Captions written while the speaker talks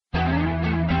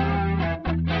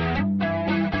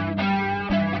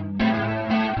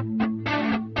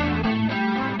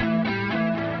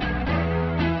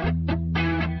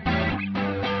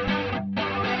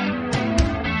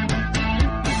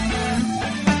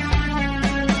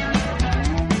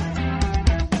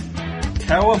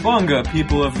Cowabunga,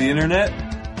 people of the internet.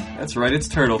 That's right, it's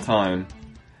turtle time.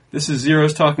 This is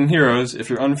Zeros Talking Heroes. If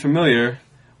you're unfamiliar,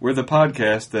 we're the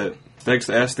podcast that begs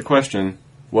to ask the question,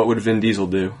 what would Vin Diesel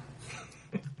do?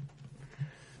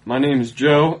 My name is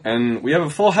Joe, and we have a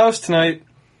full house tonight.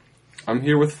 I'm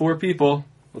here with 4 people.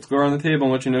 Let's go around the table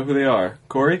and let you know who they are.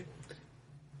 Corey?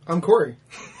 I'm Corey.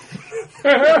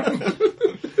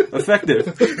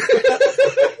 Effective.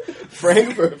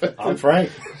 Frank? I'm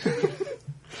Frank.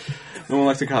 No one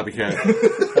likes a copycat.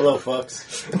 Hello,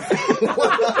 fucks.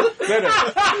 Better.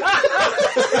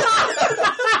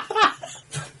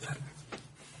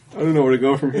 I don't know where to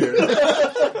go from here.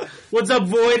 What's up,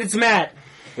 Void? It's Matt.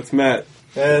 That's Matt.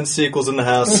 And sequels in the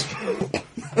house.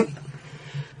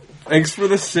 Thanks for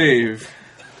the save.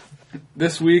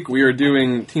 This week we are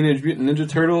doing Teenage Mutant Ninja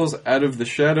Turtles Out of the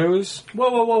Shadows.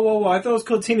 Whoa. I thought it was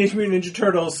called Teenage Mutant Ninja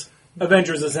Turtles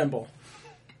Avengers Assemble.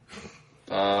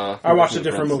 I watched a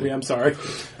different movie, I'm sorry.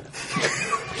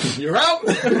 You're out!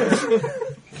 That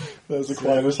was the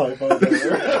quietest high five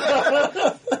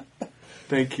ever.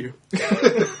 Thank you.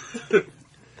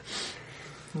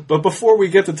 But before we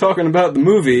get to talking about the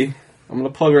movie, I'm going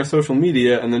to plug our social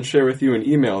media and then share with you an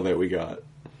email that we got.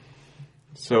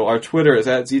 So our Twitter is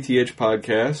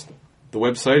 @ZTHPodcast. The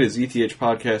website is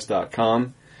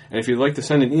zthpodcast.com. And if you'd like to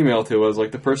send an email to us,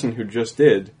 like the person who just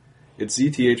did, it's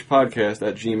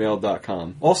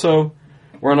zthpodcast@gmail.com. Also,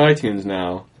 we're on iTunes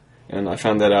now, and I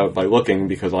found that out by looking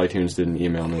because iTunes didn't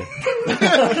email me.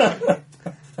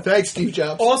 Thanks, Steve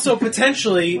Jobs. Also,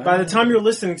 potentially, by the time you're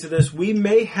listening to this, we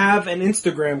may have an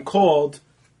Instagram called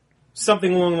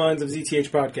something along the lines of ZTH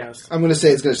Podcast. I'm going to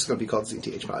say it's just going to be called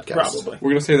ZTH Podcast. Probably.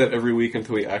 We're going to say that every week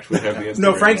until we actually have the Instagram.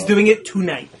 No, Frank's doing it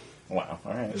tonight. Wow,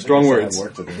 alright. Strong words.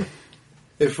 Work to do.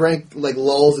 If Frank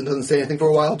lulls and doesn't say anything for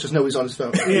a while, just know he's on his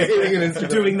phone.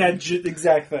 Doing that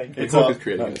exact thing. It's up.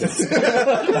 Creating it.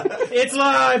 It's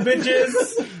live,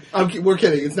 bitches! We're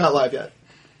kidding. It's not live yet.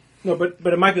 No, but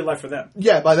it might be live for them.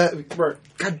 Yeah, by that... Right.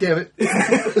 God damn it.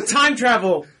 Time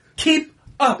travel. Keep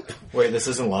up. Wait, this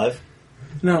isn't live?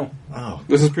 No. Oh.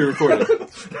 This is pre-recorded.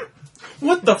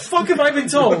 What the fuck have I been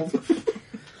told?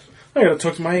 I gotta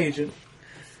talk to my agent.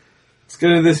 Let's get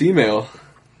into this email.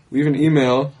 Leave an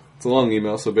email. It's a long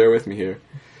email, so bear with me here.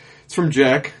 It's from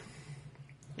Jack.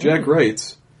 Jack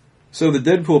writes, so the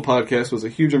Deadpool podcast was a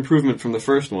huge improvement from the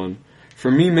first one. For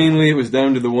me, mainly, it was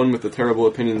down to the one with the terrible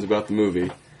opinions about the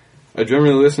movie. I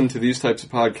generally listen to these types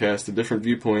of podcasts to different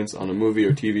viewpoints on a movie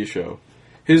or TV show.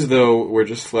 His, though, were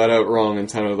just flat out wrong and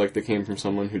sounded like they came from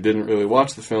someone who didn't really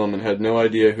watch the film and had no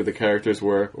idea who the characters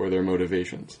were or their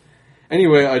motivations.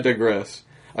 Anyway, I digress.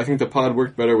 I think the pod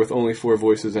worked better with only 4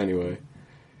 voices anyway.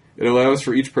 It allows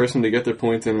for each person to get their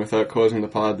point in without causing the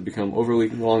pod to become overly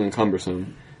long and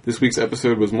cumbersome. This week's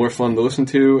episode was more fun to listen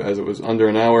to, as it was under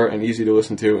an hour and easy to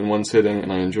listen to in one sitting,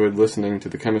 and I enjoyed listening to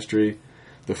the chemistry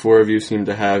the 4 of you seem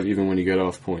to have even when you get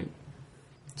off point.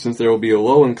 Since there will be a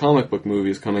lull in comic book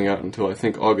movies coming out until I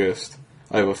think August,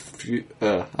 I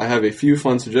have a few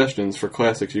fun suggestions for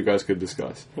classics you guys could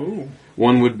discuss. Ooh.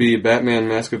 One would be Batman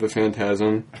Mask of the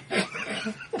Phantasm.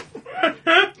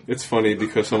 It's funny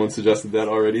because someone suggested that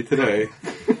already today.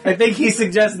 I think he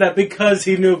suggested that because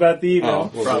he knew about the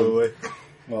email. Oh, well, Probably.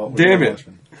 Well, damn it.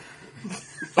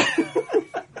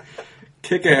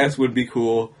 Kick-Ass would be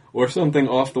cool, or something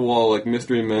off the wall like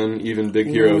Mystery Men, even Big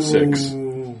Hero 6.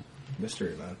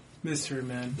 Mystery Man. Mystery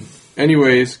Man.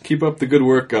 Anyways, keep up the good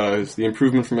work, guys. The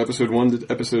improvement from episode 1 to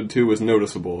episode 2 was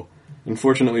noticeable.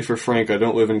 Unfortunately for Frank, I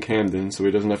don't live in Camden, so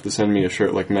he doesn't have to send me a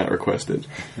shirt like Matt requested.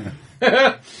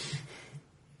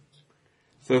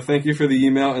 So thank you for the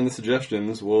email and the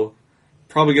suggestions. We'll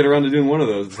probably get around to doing one of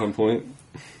those at some point.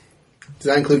 Does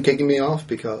that include kicking me off?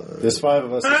 Because... There's 5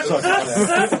 of us that talk about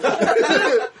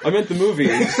that. I meant the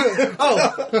movies.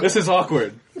 Oh! This is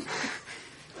awkward.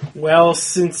 Well,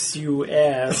 since you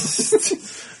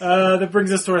asked, that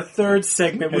brings us to our third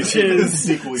segment, which is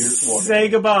Say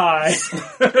Goodbye.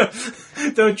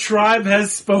 The tribe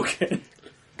has spoken.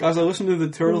 Guys, I listened to the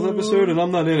Turtles episode and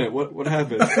I'm not in it. What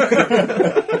happened?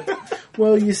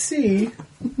 Well, you see,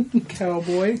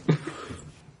 cowboy.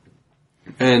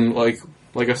 And like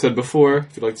I said before,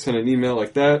 if you'd like to send an email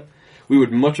like that, we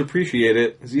would much appreciate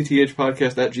it.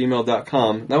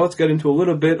 zthpodcast@gmail.com. Now let's get into a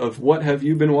little bit of what have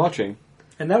you been watching.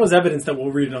 And that was evidence that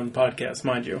we'll read it on the podcast,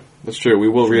 mind you. That's true. We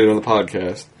will read it on the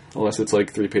podcast, unless it's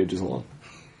like 3 pages long.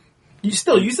 You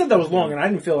said that was long, and I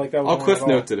didn't feel like that was I'll long cliff at all.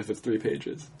 note it if it's 3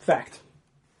 pages. Fact.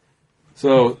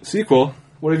 So, sequel,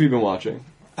 what have you been watching?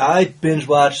 I binge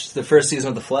watched the first season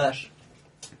of The Flash.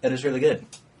 It is really good.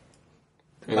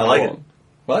 And I how like long? it.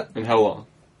 What? And how long?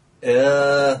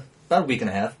 About a week and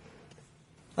a half.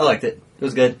 I liked it. It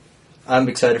was good. I'm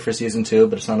excited for season 2,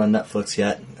 but it's not on Netflix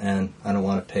yet, and I don't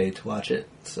want to pay to watch it,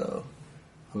 so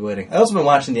I'm waiting. I've also been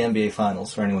watching the NBA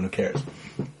Finals for anyone who cares,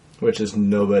 which is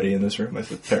nobody in this room,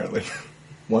 apparently.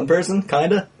 One person?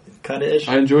 Kinda ish.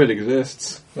 I enjoy it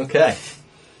exists. Okay.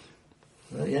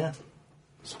 Well, yeah.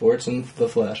 Sports and The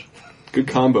Flash. Good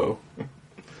combo.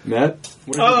 Matt?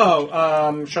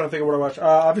 I'm trying to think of what I watched.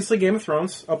 Obviously Game of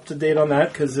Thrones, up to date on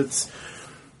that, because it's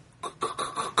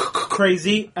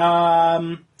crazy.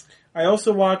 I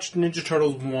also watched Ninja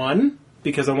Turtles 1,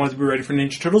 because I wanted to be ready for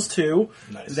Ninja Turtles 2.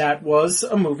 Nice. That was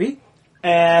a movie.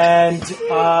 And, have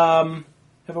I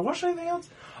watched anything else?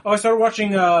 Oh, I started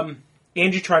watching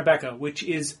Angie Tribeca, which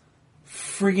is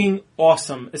frigging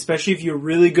awesome, especially if you're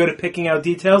really good at picking out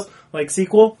details, like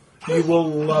Sequel. You will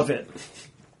love it.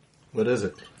 What is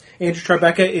it? Angie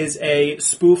Tribeca is a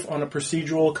spoof on a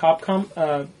procedural cop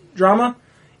drama.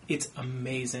 It's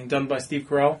amazing. Done by Steve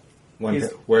Carell.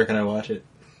 Where can I watch it?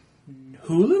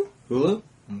 Hulu? Hulu?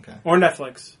 Okay. Or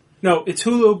Netflix. No, it's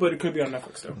Hulu, but it could be on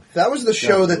Netflix, too. That was the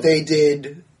show that they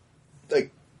did,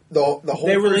 like, the whole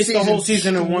They released the whole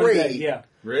season in one day, straight. yeah.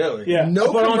 Really? Yeah.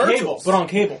 No but commercials. on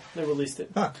cable, they released it.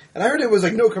 Huh. And I heard it was,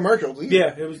 like, no commercials either.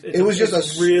 Yeah, it was just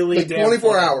it's a really like, damn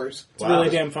 24 funny. hours. It's really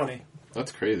damn funny.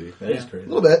 That's crazy. That is Yeah. crazy. A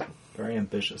little bit. Very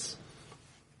ambitious.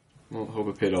 Well, hope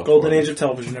it paid off. Golden for age us. of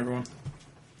television, everyone.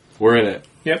 We're in it.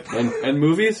 Yep. And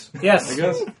movies? Yes. I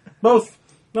guess. Both.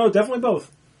 No, definitely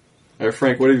both. All right,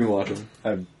 Frank, what have you been watching?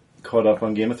 I've caught up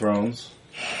on Game of Thrones.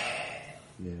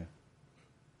 Yeah.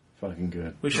 Fucking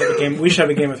good. We should have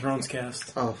a Game of Thrones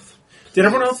cast. Oh. Did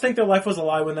everyone else think their life was a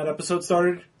lie when that episode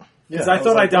started? Because Yeah, I thought I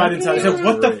was like, died inside. I said,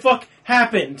 what the Right. fuck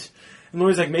happened? And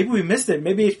Lori's like, maybe we missed it.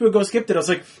 Maybe HBO Go skipped it. I was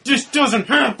like, this doesn't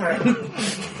happen.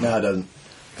 No, it doesn't.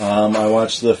 I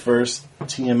watched the first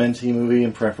TMNT movie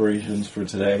in preparations for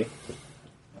today.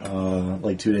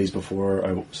 Like 2 days before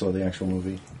I saw the actual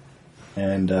movie.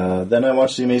 And then I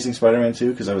watched The Amazing Spider-Man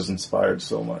 2 because I was inspired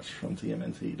so much from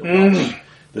TMNT to watch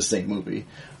the same movie.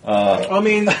 I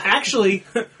mean, actually,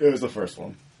 It was the first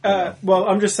one. well,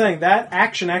 I'm just saying, that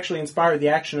action actually inspired the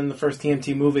action in the first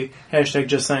TMT movie. Hashtag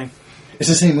just saying. It's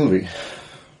the same movie.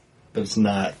 But it's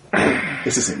not.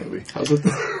 It's the same movie. How's it?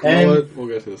 You And- know what? We'll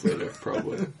get to this later,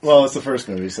 probably. Well, it's the first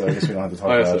movie, so I guess we don't have to talk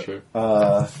Oh, yeah, about that's it.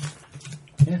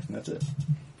 true. Yeah, that's it.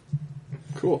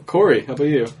 Cool. Corey, how about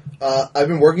you? I've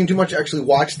been working too much to actually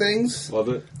watch things. Loved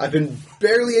it? I've been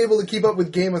barely able to keep up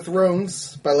with Game of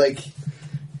Thrones by, like...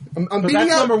 I'm But beating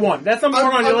that's out... number one. That's number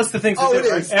one on your list of things to Oh, do, it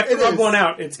right? is. After It Rogue is. One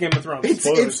out, it's Game of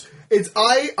Thrones.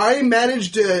 I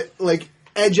managed to, like,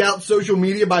 edge out social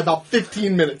media by about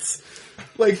 15 minutes.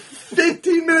 Like,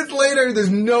 15 minutes later, there's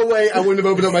no way I wouldn't have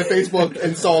opened up my Facebook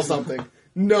and saw something.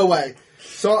 No way.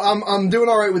 So I'm doing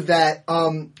alright with that.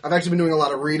 I've actually been doing a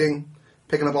lot of reading.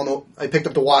 I picked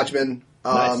up The Watchmen.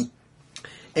 Nice.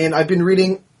 And I've been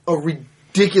reading a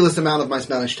ridiculous amount of my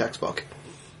Spanish textbook.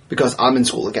 Because I'm in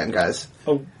school again, guys.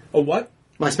 A what?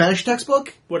 My Spanish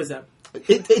textbook? What is that?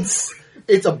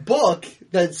 It's a book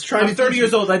that's trying I'm to 30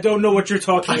 years old. I don't know what you're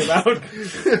talking about.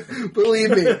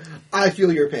 Believe me, I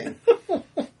feel your pain.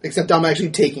 Except I'm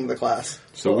actually taking the class.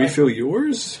 So we feel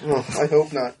yours? Oh, I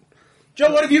hope not.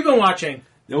 Joe, what have you been watching?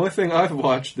 The only thing I've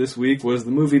watched this week was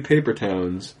the movie Paper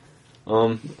Towns.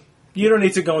 You don't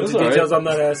need to go into That's all right. details. I'm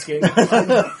not asking.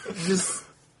 Just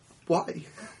why?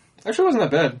 Actually, it wasn't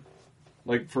that bad.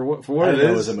 Like, for what I it didn't know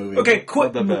it is. was a movie. Okay,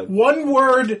 quick. Not that bad. One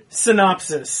word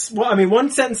synopsis. Well, I mean,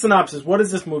 one sentence synopsis. What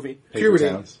is this movie? Paper Puberty.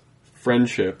 Towns.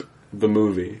 Friendship, the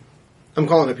movie. I'm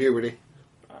calling it puberty.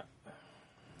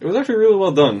 It was actually really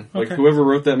well done. Like, Okay. whoever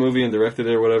wrote that movie and directed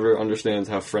it or whatever understands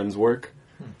how friends work.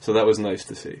 So that was nice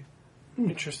to see.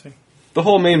 Interesting. The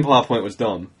whole main plot point was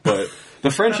dumb, but the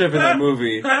friendship in that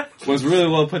movie was really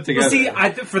well put together.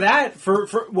 Well, see,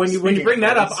 for when you bring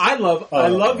that up, I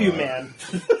love you, man.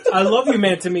 I love you,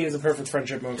 man. To me, is a perfect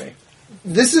friendship movie.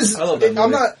 This is. I love that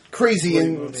I'm movie. not crazy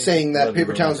in movie. saying that Love you,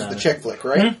 Paper bro, Towns is my the time. chick flick,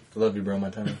 right? I love you, bro, my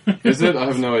time. Is it? I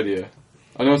have no idea.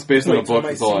 I know it's based on a book, am I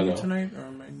that's all I seeing you know. tonight, or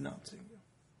am I not seeing you?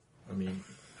 I mean,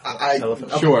 I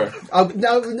Elephant. Sure.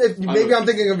 maybe I'm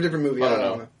thinking of a different movie. I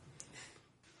don't know.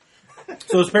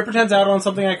 So is Paper Towns out on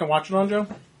something I can watch it on, Joe?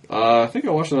 I think I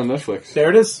watched it on Netflix There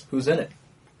it is. who's in it?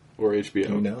 or Do HBO.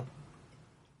 you know?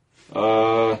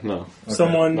 No.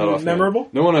 Someone Not offhand. memorable?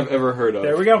 No one I've ever heard of.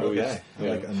 There we go. at least. Okay. I Yeah.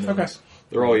 like unknowns. Okay.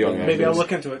 They're all young Maybe I'll actors.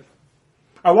 look into it.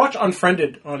 I watched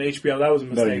Unfriended on HBO. That was a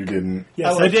No, mistake. you didn't. Yes,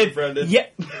 I I like did. Unfriended. Yeah.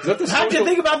 Is that the How'd you social,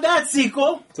 think about that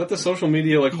sequel? is that the social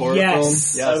media like horror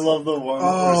Yes. film? Yes. I love the one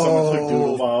where someone took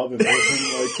Doodle Bob and put him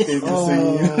like in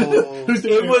the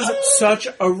scene. It was such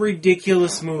a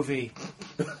ridiculous movie.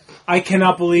 I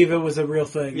cannot believe it was a real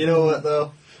thing. You know what,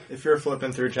 though? If you're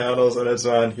flipping through channels and it's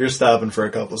on, you're stopping for a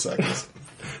couple seconds.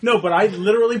 No, but I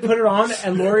literally put it on,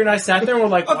 and Lori and I sat there and were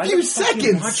like, A why few the fuck are you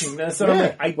seconds. watching this? And I'm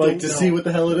like, I don't to know. see what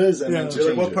the hell it is, and Yeah. then to You're like,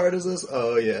 change what it. part is this?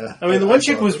 Oh, yeah. I mean, the one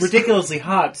chick saw was this. ridiculously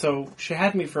hot, so she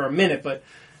had me for a minute, but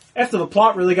after the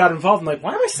plot really got involved, I'm like,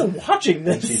 why am I still watching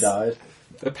this? She died.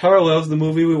 That parallels the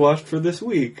movie we watched for this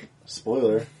week.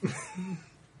 Spoiler.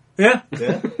 Yeah.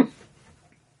 Yeah.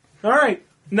 All right.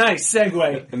 Nice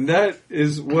segue. And that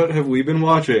is what have we been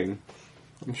watching.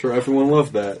 I'm sure everyone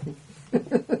loved that.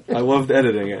 I loved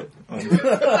editing it.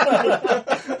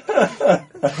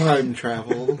 Time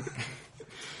travel.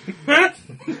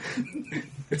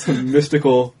 It's a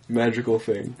mystical, magical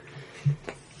thing.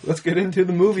 Let's get into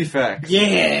the movie facts.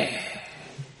 Yeah.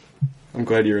 I'm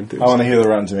glad you're enthused. I want to hear the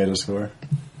Rotten Tomato score.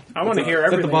 I want to hear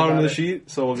It's everything. at the bottom of about the it. sheet,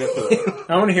 so we'll get to that.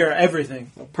 I want to hear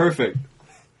everything. Perfect.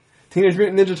 Teenage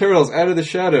Mutant Ninja Turtles Out of the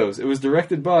Shadows. It was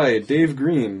directed by Dave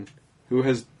Green, who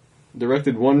has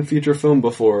directed one feature film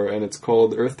before, and it's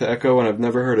called Earth to Echo, and I've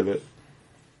never heard of it.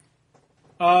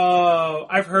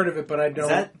 I've heard of it, but I don't. Is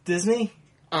that Disney?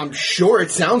 I'm sure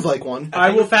it sounds like one.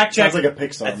 I will fact check. Sounds like a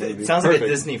Pixar movie. It sounds like a Perfect.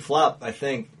 Disney flop, I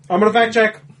think. I'm gonna fact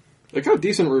check. It got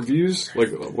decent reviews.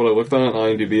 Like, what I looked on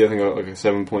IMDb, I think I got like a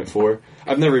 7.4.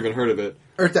 I've never even heard of it.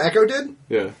 Earth to Echo did?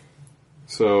 Yeah.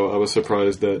 So I was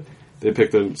surprised that they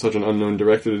picked such an unknown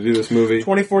director to do this movie.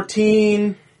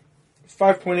 2014,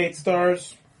 5.8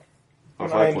 stars on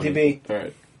 5.8. IMDb.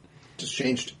 Alright. Just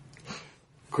changed.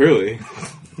 Clearly.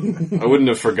 I wouldn't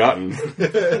have forgotten.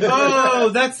 Oh,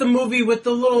 that's the movie with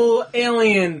the little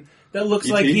alien that looks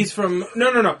like E.T.? he's from...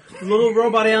 No. The little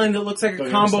robot alien that looks like a Don't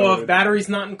get me combo of started. Batteries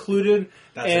Not Included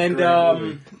That's a and... great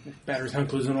movie. Batteries Not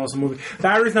Included is an awesome movie.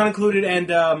 Batteries Not Included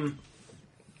and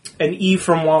an E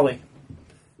from Wall-E.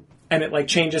 And it, like,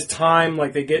 changes time,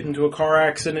 like they get into a car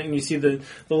accident and you see the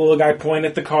little guy point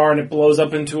at the car and it blows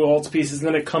up into all its pieces and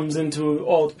then it comes into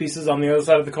all its pieces on the other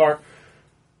side of the car.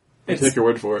 Take your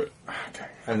word for it.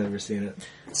 I've never seen it. It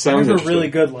I sounds have a interesting. really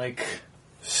good, like,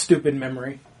 stupid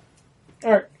memory.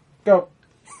 Alright, go.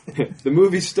 The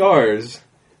movie stars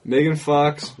Megan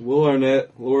Fox, Will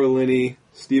Arnett, Laura Linney,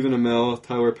 Stephen Amell,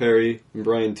 Tyler Perry, and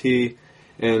Brian T.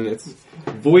 And its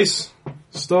voice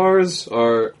stars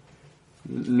are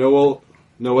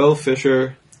Noel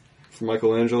Fisher for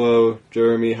Michelangelo,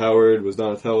 Jeremy Howard was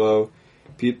Donatello,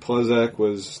 Pete Plezak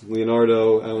was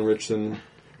Leonardo, Alan Richardson,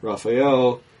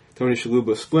 Raphael, Tony Shalhoub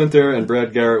was Splinter, and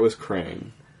Brad Garrett was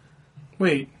Krang.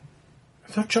 Wait,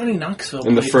 I thought Johnny Knoxville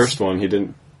In the played- first one, they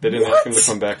didn't ask him to What?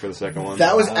 come back for the second one.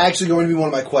 That was actually going to be one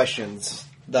of my questions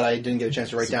that I didn't get a chance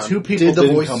to write down. Two people Did the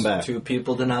didn't voice come back. Two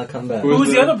people did not come back. Who Who was was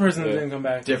the the- other person that yeah. didn't come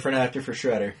back? Different actor for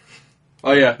Shredder.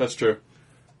 Oh yeah, that's true.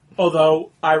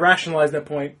 Although, I rationalized that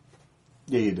point.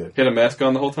 Yeah, you did. He had a mask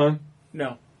on the whole time?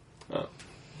 No. Oh.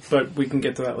 But we can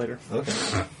get to that later.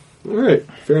 Okay. Alright,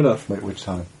 fair enough. Wait, which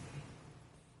time?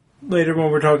 Later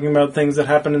when we're talking about things that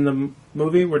happen in the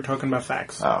movie, we're talking about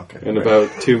facts. Oh, okay. In about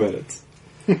 2 minutes.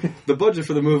 The budget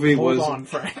for the movie Hold was on,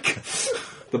 Frank.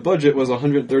 the budget was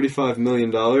 $135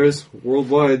 million.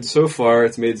 Worldwide so far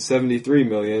it's made $73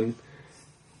 million.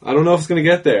 I don't know if it's gonna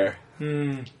get there.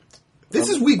 This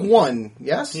is week one,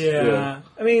 yes? Yeah. Yeah.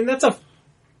 I mean, that's a...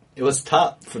 It was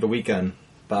top for the weekend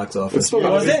box office. It's still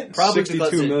Was gonna it? be Probably 62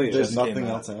 because it million. There's just nothing came out.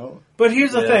 else out. But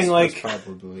here's the Yeah, thing, that's like...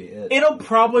 probably it. It'll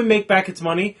probably make back its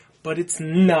money, but it's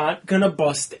not gonna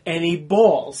bust any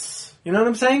balls. You know what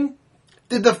I'm saying?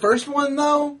 Did the first one,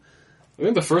 though? I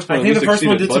think the first one I at think least the first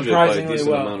one exceeded did budget by a surprisingly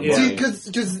decent well, amount of yeah. money. See,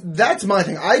 because that's my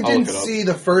thing. I look didn't it up. see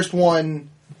the first one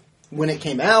when it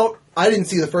came out. I didn't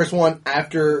see the first one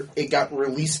after it got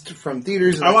released from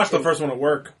theaters. I watched the first one at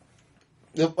work.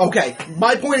 Okay,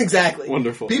 my point exactly.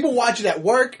 Wonderful. People watch it at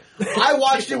work. I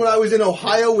watched it when I was in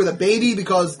Ohio with a baby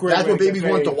because Great that's way what to get babies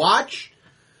want to paid. watch.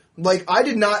 Like, I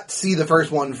did not see the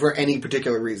first one for any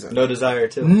particular reason. No desire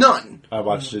to. None. I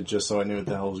watched it just so I knew what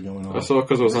the hell was going on. I saw it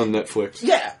because it was on Netflix.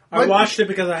 Yeah. I watched it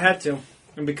because I had to.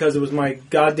 And because it was my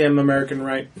goddamn American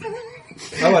right.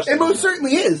 I watched It it. most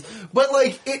certainly is. But,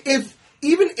 like,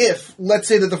 even if, let's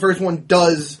say that the first one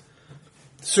does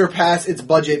surpass its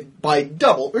budget by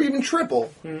double or even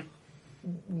triple,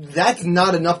 that's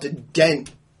not enough to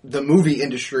dent the movie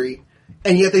industry,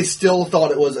 and yet they still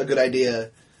thought it was a good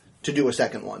idea to do a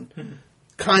second one.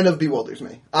 Kind of bewilders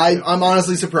me. I'm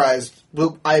honestly surprised.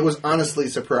 Well, I was honestly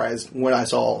surprised when I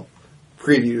saw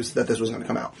previews that this was going to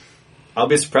come out. I'll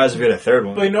be surprised if we get a third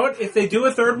one. But you know what? If they do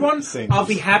a third one, Same. I'll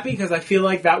be happy because I feel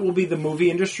like that will be the movie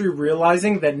industry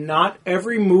realizing that not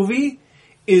every movie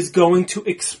is going to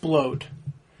explode.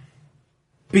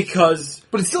 Because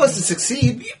But it still has to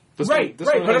succeed. This Right, one, this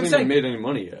right, one but I'm hasn't saying- even made any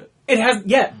money yet. it has,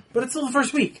 yeah, but it's still the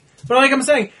first week. But like I'm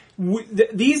saying,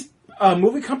 these,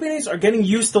 movie companies are getting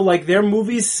used to like their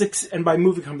movies. And by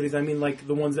movie companies, I mean like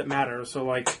the ones that matter. So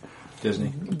like Disney,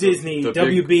 The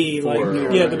WB, big like four,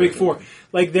 yeah, right. the big four.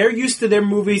 Like they're used to their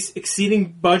movies exceeding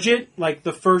budget like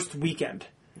the first weekend.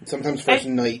 Sometimes first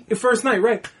night. First night,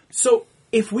 right. So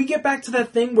if we get back to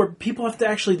that thing where people have to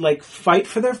actually like fight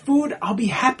for their food, I'll be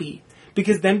happy.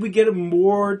 Because then we get a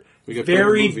more We get better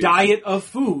varied movies. diet of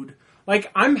food. Like,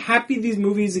 I'm happy these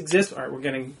movies exist. Alright, we're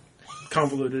getting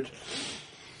convoluted.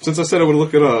 Since I said I would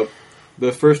look it up,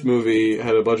 the first movie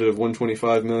had a budget of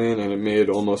 $125 million and it made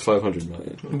almost $500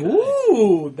 million.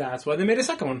 Ooh, that's why they made a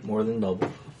second one. more than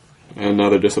double. And now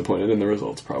they're disappointed in the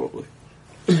results, probably.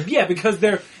 Yeah, because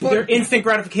they're instant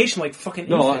gratification like fucking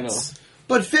No, infants.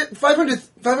 But 500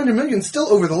 million is still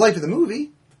over the life of the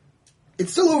movie.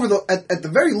 It's still over at the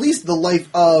very least the life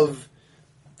of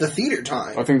the theater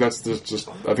time. I think that's just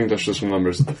the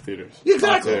numbers of the theaters.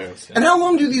 Exactly. Yeah. And how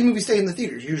long do these movies stay in the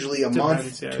theaters? Usually a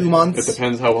month, yeah. 2 months. It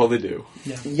depends how well they do.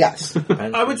 Yes.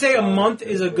 I would say a month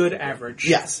is a good average.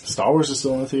 Yes. Star Wars is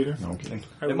still in the theater? No, I'm kidding.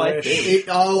 I It might wish. be.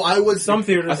 I was Some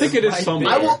theaters. I think it is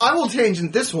somewhere. I will change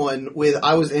in this one with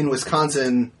I was in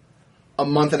Wisconsin a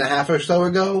month and a half or so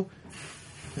ago.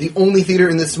 The only theater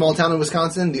in this small town in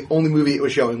Wisconsin, the only movie it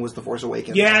was showing was The Force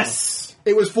Awakens. Yes!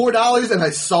 It was $4 and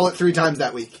I saw it 3 times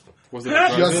that week. Was it a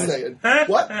Just drive-in? saying. Huh?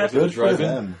 What? Was it a Good for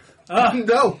drive-in?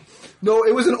 them. No,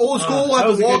 it was an old school. We'll that have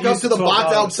was to a walk good up use to the of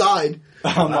box $12. outside.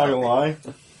 I'm not gonna lie.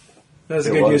 That's a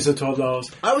It good was. use of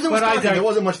 $12. I was in But Wisconsin. There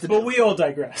wasn't much to do. But we all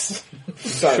digress.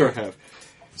 Sorry. Sure have.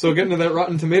 So getting to that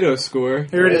Rotten Tomatoes score,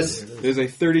 Here it is. there's a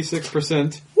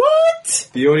 36%. What?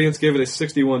 The audience gave it a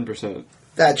 61%.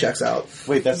 That checks out.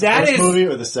 Wait, that's That the first is- movie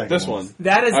or the second This one.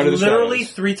 That is Out of the literally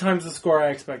Shadows. 3 times the score I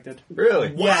expected.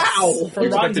 Really? Yes. Wow. From You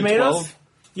Rotten expected Tomatoes? 12?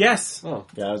 Yes. Oh,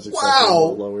 Yeah, I was expecting Wow. a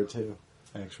little lower too,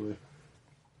 actually.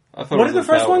 I thought What it did was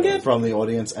the first that one way. get? From the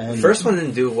audience and First one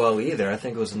didn't do well either. I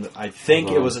think it was in the.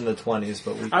 it was in the 20s,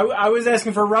 but we. I was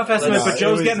asking for a rough estimate, No, but it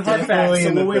Joe's was getting hard definitely facts, so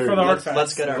in the we'll wait for the hard 30s. facts.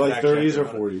 Let's get our like fact 30s or checker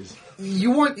on it. 40s.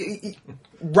 You want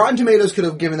Rotten Tomatoes could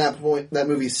have given that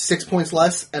movie 6 points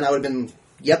less, and I would have been,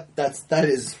 yep, that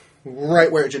is right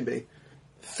where it should be.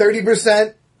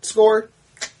 30% score,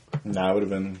 Nah, it would have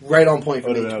been right on point for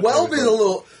Would've me. been 12 okay, is a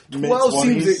little. 12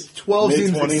 seems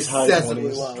mid-20s, high excessively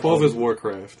 20s. low. 12 is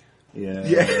Warcraft. yeah.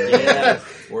 Yeah,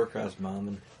 Warcraft's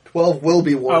bombing. 12 will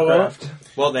be Oh, well. Warcraft.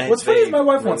 Well, they. What's funny is my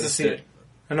wife they wants to see released it.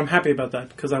 And I'm happy about that,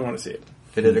 because I want to see it.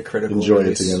 They did a critical Enjoy it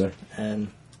release, together. and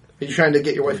Are you trying to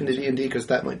get your wife into D&D? Because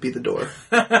that might be the door.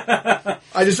 I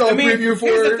just saw I a mean, preview for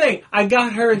here's the thing. I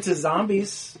got her into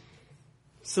zombies.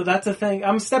 So that's a thing.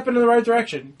 I'm stepping in the right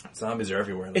direction. zombies are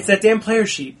everywhere. It's that damn player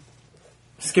sheet.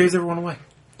 Scares everyone away.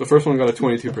 The first one got a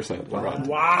 22% on Rotten.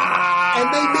 Wow.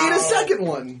 And they made a second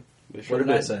one. They sure What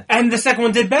did I say? And the second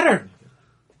one did better.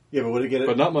 Yeah, but would it get it?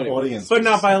 But not money. Audience. But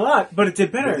not by a lot. But it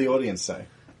did What better. did the audience say?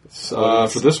 For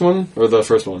this one, or the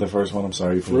first one? The first one, I'm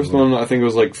sorry. First one, I think it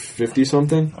was like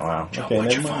 50-something. Oh, wow. Joe, Okay,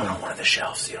 put your never phone mind. on one of the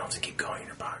shelves so you don't have to keep going in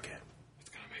your pocket.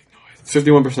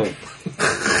 51%.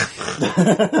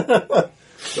 That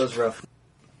was rough.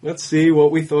 Let's see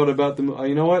what we thought about the movie.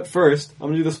 You know what? First, I'm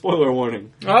going to do the spoiler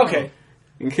warning. Okay.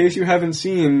 In case you haven't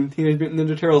seen Teenage Mutant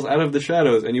Ninja Turtles Out of the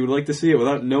Shadows and you would like to see it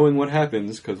without knowing what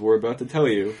happens, because we're about to tell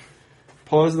you,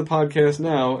 pause the podcast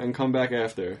now and come back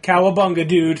after. Cowabunga,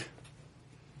 dude.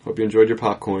 Hope you enjoyed your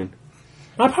popcorn.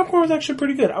 My popcorn was actually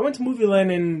pretty good. I went to Movie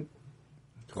Land in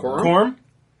Corm.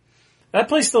 That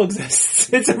place still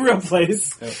exists. It's a real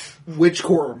place. Which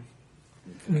quorum?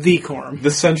 The Corm. The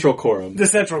Central Quorum. The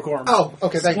Central Corm. Oh,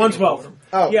 okay, thank you. 112.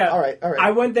 Oh, yeah. all right.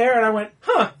 I went there and I went,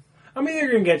 I'm either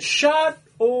going to get shot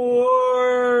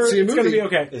or See a it's going to movie. be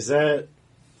okay. Is that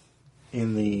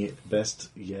in the best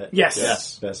yet?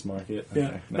 Yes. Best market? Yeah.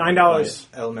 Okay. $9.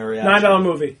 El Mariachi. $9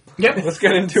 movie. Yep. Let's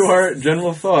get into our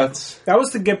general thoughts. That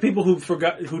was to get people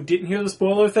who didn't hear the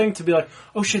spoiler thing to be like,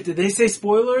 oh shit, did they say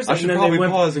spoilers? I should probably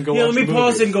pause and go watch let me the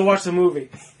pause movie." and go watch the movie.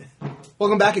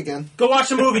 Welcome back again. Go watch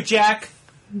the movie, Jack.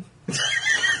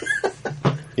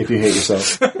 If you hate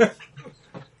yourself.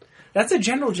 That's a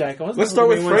general Jack. I wasn't Let's start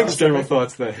with anyone Frank's else. general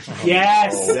thoughts then.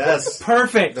 Yes. Yes.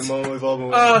 Perfect. The moment we've all been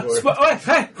waiting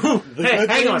for. Hey,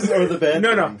 hang on. Or the bad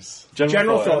No. things?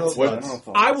 General thoughts. What-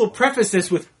 I will preface this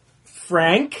with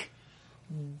Frank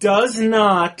does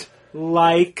not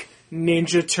like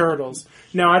Ninja Turtles.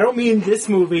 Now, I don't mean this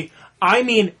movie. I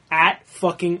mean at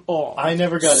fucking all. I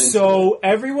never got into So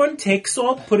everyone take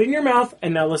salt, put it in your mouth,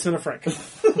 and now listen to Frank.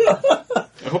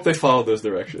 I hope they followed those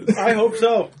directions. I hope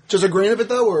so. Just a grain of it,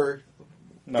 though, or?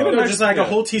 No, just like yeah. a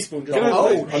whole teaspoon. Get a,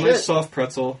 Oh, a shit. nice soft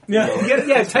pretzel.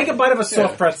 Yeah, take a bite of a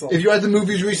soft pretzel. If you had the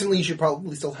movies recently, you should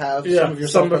probably still have Yeah, some of your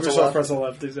soft pretzel left. pretzel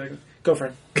left. Exactly. Go,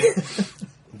 Frank.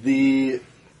 The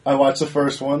I watched the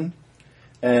first one,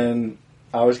 and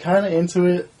I was kind of into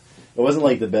it. It wasn't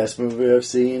like the best movie I've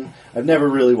seen. I've never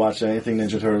really watched anything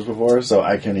Ninja Turtles before, so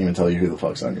I can't even tell you who the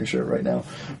fuck's on your shirt right now.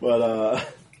 But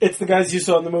It's the guys you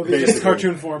saw in the movie, just Basically.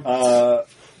 cartoon form.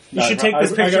 You should take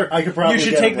this I picture. could probably You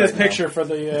should get take it this right now. picture for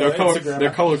the Instagram.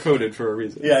 They're color coded for a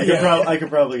reason. Yeah, Yeah. I could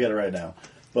probably get it right now.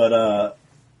 But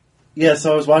yeah,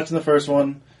 so I was watching the first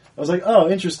one. I was like, oh,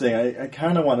 interesting. I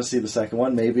kind of want to see the second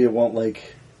one. Maybe it won't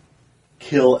like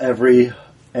kill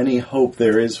any hope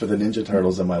there is for the Ninja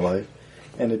Turtles in my life.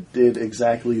 And it did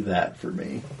exactly that for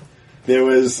me. There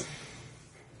was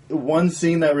one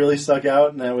scene that really stuck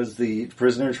out, and that was the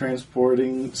prisoner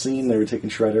transporting scene. They were taking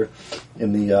Shredder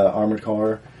in the armored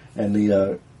car and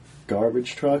the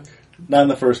garbage truck. Not in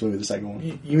the first movie, the second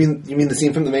one. You mean the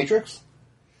scene from The Matrix?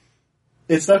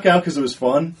 It stuck out because it was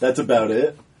fun. That's about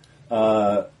it.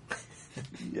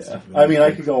 Yeah. I mean,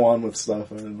 I could go on with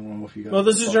stuff. I don't know if you guys... Well,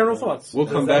 this is general thoughts. We'll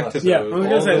come back to those. Yeah, I was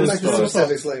gonna say, All this those is Like the thoughts.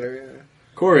 specifics later. Yeah.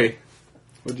 Corey,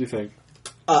 what do you think?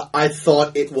 I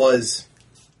thought it was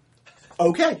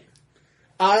okay.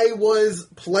 I was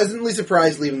pleasantly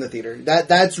surprised leaving the theater.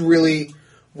 That's really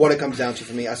what it comes down to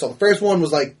for me. I saw the first one,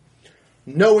 was like,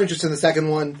 no interest in the second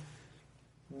one.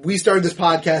 We started this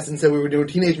podcast and said we were doing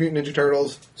Teenage Mutant Ninja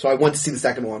Turtles, so I went to see the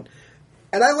second one.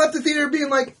 And I left the theater being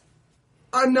like,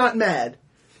 I'm not mad.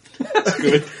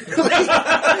 Good.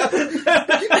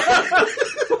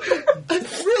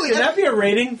 Really, Can that be a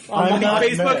rating on I'm not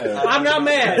Facebook? mad. I'm not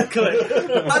mad. Good.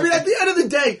 I mean, at the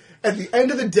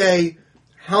end of the day,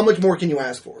 how much more can you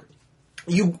ask for?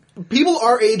 People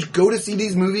our age go to see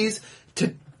these movies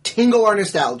to tingle our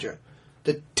nostalgia,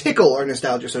 to tickle our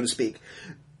nostalgia, so to speak.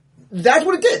 That's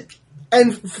what it did,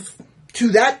 and to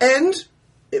that end,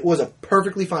 it was a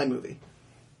perfectly fine movie.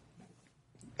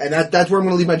 And that's where I'm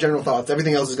going to leave my general thoughts.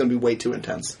 Everything else is going to be way too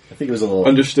intense. I think it was a little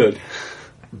Understood.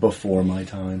 before my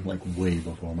time, like way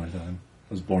before my time.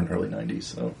 I was born early 90s,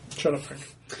 so... Shut up, Frank.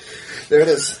 There it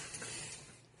is.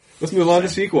 Let's move on to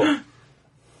sequel. I'm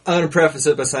going to preface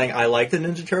it by saying I like the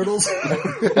Ninja Turtles.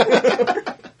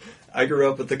 I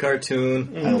grew up with the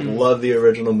cartoon. I love the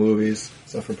original movies,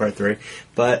 except for Part 3.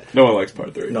 But No one likes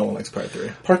part 3. no one likes Part 3.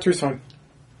 Part 3's fine.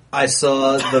 I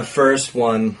saw the first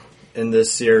one in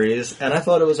this series, and I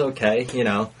thought it was okay, you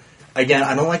know. Again,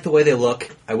 I don't like the way they look.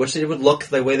 I wish they would look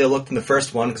the way they looked in the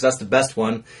first one, because that's the best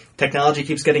one. Technology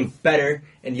keeps getting better,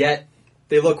 and yet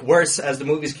they look worse as the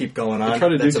movies keep going on. They try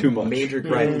to do That's too a much. major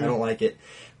gripe. I don't like it.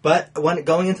 But when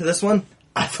going into this one,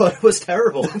 I thought it was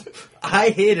terrible. I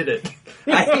hated it.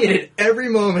 I hated every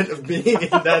moment of being in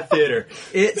that theater.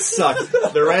 It sucked.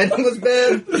 The writing was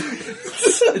bad.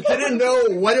 It didn't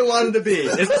know what it wanted to be.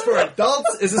 Is this for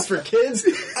adults? Is this for kids?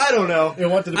 I don't know. It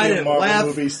wanted to I be a didn't Marvel laugh.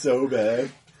 movie so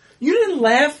bad. You didn't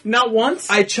laugh? Not once?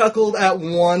 I chuckled at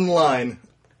one line.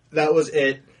 That was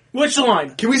it. Which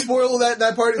line? Can we spoil that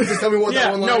part and just tell me what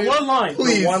that Yeah, one line is? one line.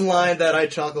 Please. The one line that I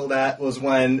chuckled at was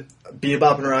when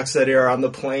Bebop and Rocksteady are on the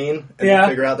plane, and Yeah. they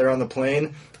figure out they're on the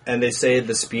plane, and they say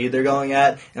the speed they're going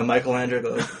at, and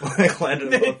Michelangelo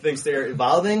thinks they're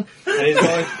evolving, and he's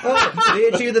going, oh, they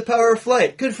achieved the power of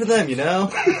flight. Good for them, you know?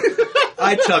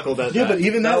 I chuckled at Yeah, that. but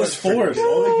even that was forced.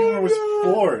 All the humor was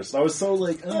forced. I was so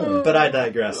like, oh. But I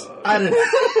digress. I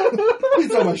didn't...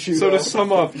 Please tell my shoe. So to off.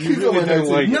 sum up, you really my didn't notes.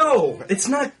 like it. No, it's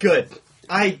not good.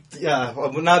 I'm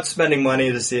not spending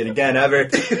money to see it again ever.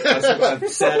 I've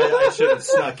said it. I should have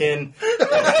snuck in.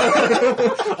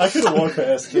 I could have walked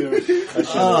past too. I should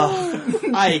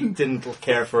have. I didn't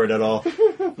care for it at all.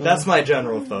 That's my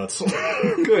general thoughts.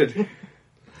 Good.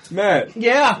 Matt,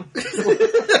 Yeah.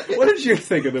 what did you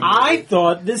think of the movie? I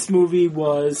thought this movie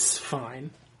was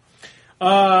fine.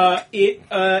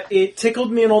 It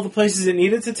tickled me in all the places it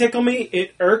needed to tickle me.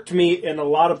 It irked me in a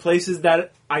lot of places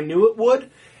that I knew it would,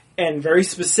 and very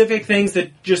specific things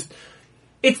that just...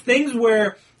 It's things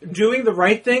where doing the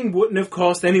right thing wouldn't have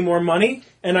cost any more money,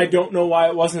 and I don't know why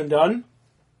it wasn't done.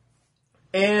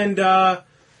 And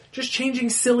just changing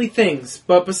silly things.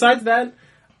 But besides that,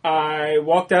 I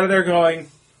walked out of there going,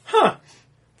 huh,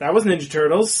 that was Ninja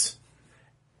Turtles.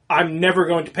 I'm never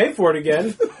going to pay for it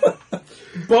again.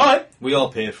 But We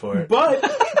all paid for it.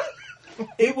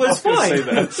 it was fine. Say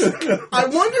that. I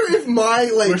wonder if my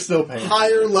We're still paying.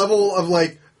 higher level of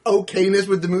okayness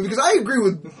with the movie, because I agree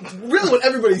with really what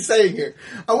everybody's saying here.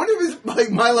 I wonder if it's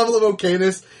my level of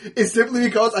okayness is simply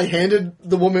because I handed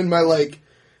the woman my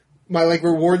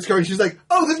rewards card and she's like,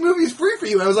 "Oh, this movie is free for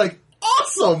you." And I was like,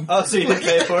 "Awesome!" Oh, so you didn't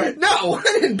pay for it? No, I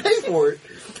didn't pay for it.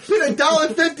 Paid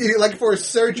 $1.50 for a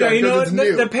surcharge No, you know because what?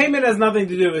 it's new. The payment has nothing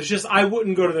to do with it. It's just I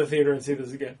wouldn't go to the theater and see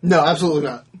this again. No, absolutely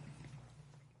not.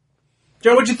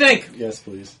 Joe, what'd you think? Yes,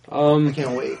 please. I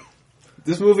can't wait.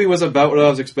 This movie was about what I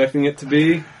was expecting it to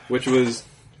be, which was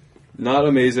not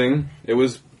amazing. It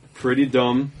was pretty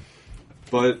dumb,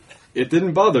 but it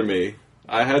didn't bother me.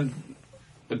 I had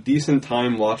a decent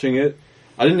time watching it.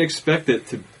 I didn't expect it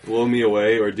to blow me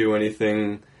away or do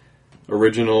anything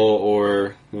original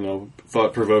or,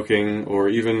 thought-provoking or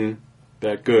even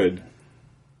that good.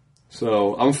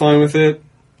 So, I'm fine with it.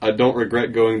 I don't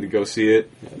regret going to go see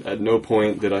it. At no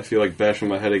point did I feel like bashing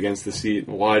my head against the seat.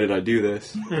 Why did I do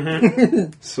this?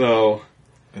 So...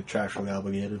 Contractually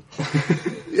obligated.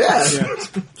 Yeah.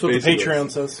 That's what the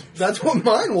Patreon says. That's what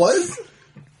mine was.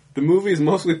 The movie is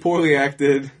mostly poorly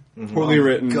acted, poorly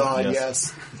written. God,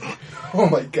 yes. Oh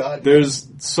my God. There's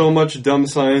so much dumb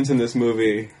science in this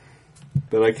movie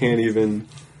that I can't even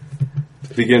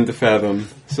begin to fathom.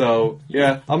 So,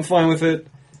 yeah, I'm fine with it.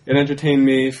 It entertained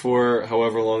me for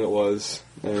however long it was,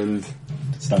 and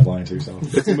Stop lying to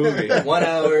yourself. it's a movie. 1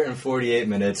 hour and 48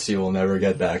 minutes you will never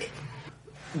get back.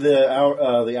 The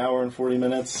hour and 40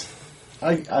 minutes,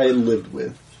 I lived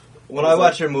with. When I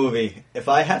watch a movie, if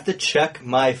I have to check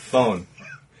my phone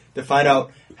to find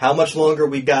out how much longer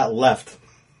we got left,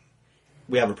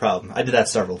 we have a problem. I did that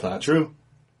several times. True.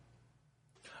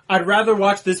 I'd rather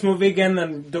watch this movie again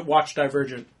than watch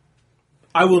Divergent.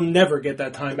 I will never get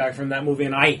that time back from that movie,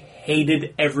 and I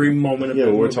hated every moment of Yeah,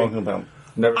 that we're movie. talking about.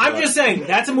 I'm just saying,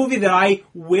 that's a movie that I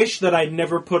wish that I'd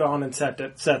never put on and sat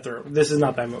through. This is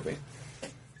not that movie.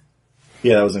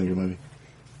 Yeah, that was a good movie.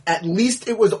 At least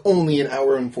it was only an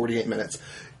hour and 48 minutes.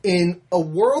 In a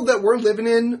world that we're living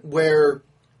in, where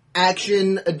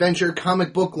action, adventure,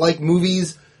 comic book-like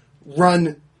movies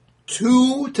run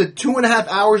 2 to 2.5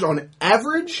 hours on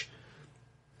average,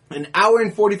 an hour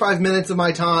and 45 minutes of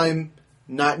my time,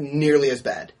 not nearly as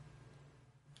bad.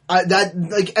 At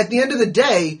the end of the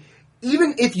day,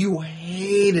 even if you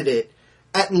hated it,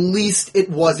 at least it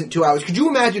wasn't 2 hours. Could you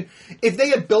imagine if they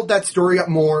had built that story up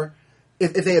more?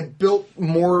 If they had built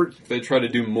more... They try to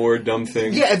do more dumb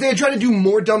things. Yeah, if they had tried to do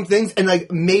more dumb things and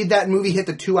made that movie hit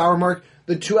the 2 hour mark,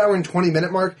 the 2 hour and 20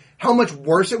 minute mark, how much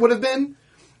worse it would have been?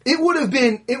 It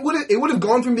would have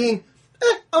gone from being,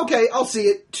 okay, I'll see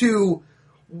it, to,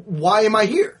 why am I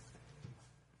here?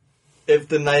 If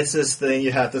the nicest thing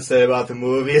you have to say about the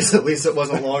movie is at least it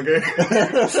wasn't longer,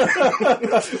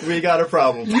 we got a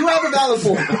problem. You have a valid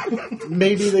point.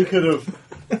 Maybe they could have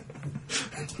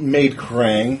made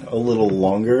Krang a little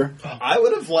longer. I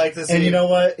would have liked to see... And you know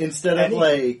what? Instead of,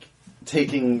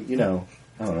 taking, I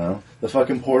don't know, the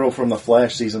fucking portal from The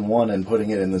Flash Season 1 and putting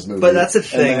it in this movie. But that's a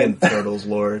thing then, in Turtles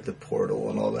lore, the portal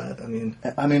and all that. I mean,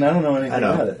 I don't know anything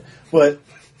about it. But,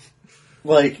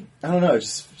 I don't know, it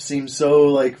just seems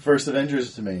so, First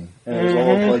Avengers to me. And it was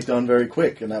all, done very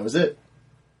quick, and that was it.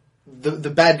 The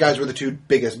bad guys were the two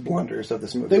biggest blunders of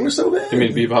this movie. They were so bad. You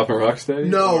mean Bebop and Rocksteady?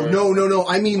 No.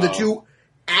 I mean the two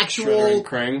actual... Shredder and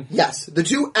Krang? Yes, the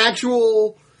two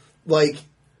actual,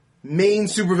 main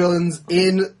supervillains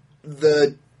in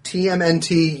the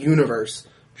TMNT universe.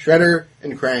 Shredder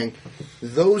and Krang.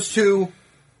 Those two,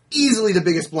 easily the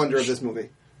biggest blunder of this movie.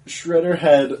 Shredder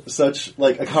had such, a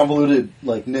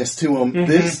convolutedness to him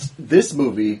this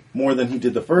movie more than he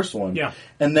did the first one. Yeah.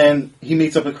 And then he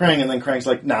meets up with Krang, and then Krang's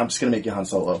like, nah, I'm just gonna make you Han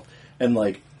Solo. And,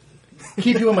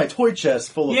 keep you in my toy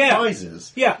chest full of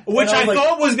prizes. Yeah, which I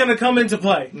thought was going to come into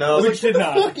play. No, which did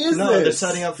not. What the fuck is no, they're this?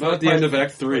 setting up for Not at the end of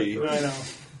Act 3. I know.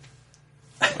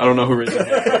 I don't know who really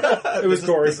had It was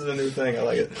Corey. This is a new thing. I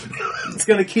like it. It's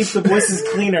going to keep the blisses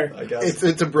cleaner. I guess.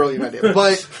 It's a brilliant idea.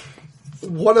 But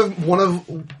one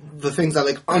of the things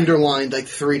I underlined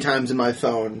 3 times in my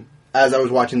phone as I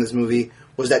was watching this movie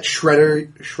was that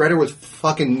Shredder was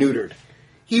fucking neutered.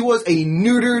 He was a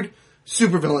neutered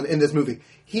supervillain in this movie.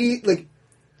 He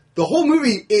the whole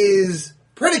movie is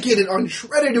predicated on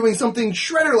Shredder doing something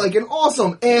Shredder-like and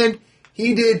awesome, and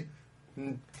he did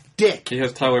dick. He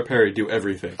has Tyler Perry do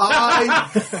everything. Problem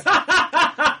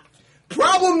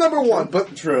number 1,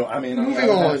 but True. I mean, Moving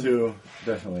I on. have to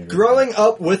definitely agree. Growing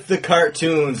up with the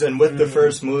cartoons and with the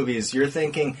first movies, you're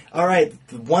thinking, all right,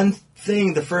 the one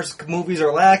thing the first movies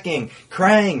are lacking,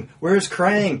 Krang. Where's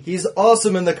Krang? He's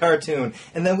awesome in the cartoon.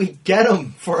 And then we get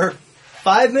him for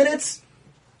 5 minutes?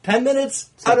 10 minutes?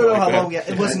 I don't know how long we got.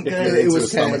 It wasn't good. it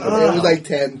was 10. It was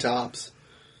 10 tops.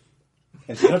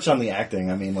 And to touch on the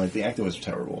acting, I mean, the acting was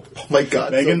terrible. Oh my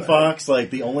god. Megan so Fox,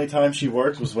 the only time she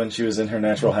worked was when she was in her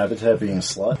natural habitat being a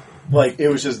slut. It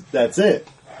was just, that's it.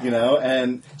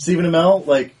 And Stephen Amell,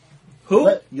 Who?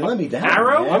 you let me down.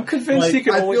 Arrow? Man. I'm convinced he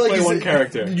can I only feel like play you one said-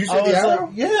 character. Did you I say was the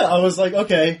Arrow? I was like,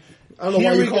 okay. I don't know why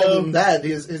here you we called go. him that.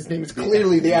 His name is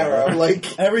clearly the Arrow.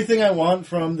 Everything I want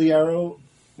from the Arrow,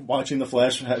 watching The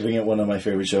Flash, having it one of my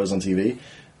favorite shows on TV.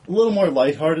 A little more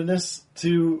lightheartedness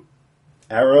to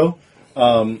Arrow,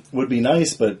 would be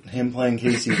nice, but him playing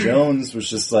Casey Jones was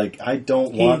just like, I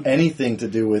don't want anything to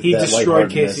do with he that destroyed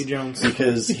lightheartedness Casey Jones.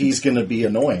 because he's going to be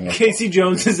annoying. Casey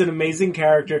Jones is an amazing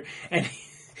character,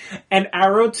 and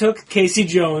Arrow took Casey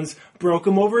Jones, broke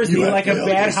him over his knee like a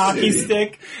bad hockey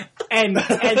stick, and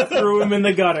threw him in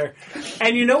the gutter.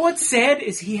 And you know what's sad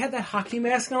is he had that hockey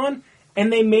mask on,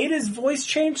 and they made his voice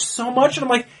change so much, and I'm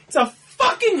like, it's a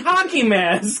fucking hockey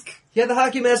mask. He had the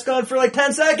hockey mask on for like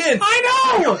 10 seconds.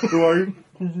 I know. Who are you?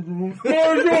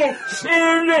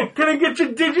 Can I get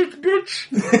your digits, bitch?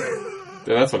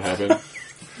 Yeah, that's what happened.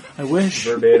 I wish.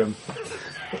 Verbatim.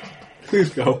 Please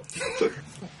go.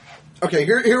 Okay,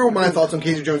 here are my thoughts on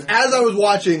Casey Jones. As I was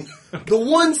watching the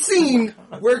one scene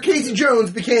where Casey Jones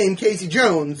became Casey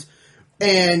Jones,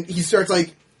 and he starts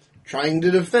like trying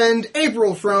to defend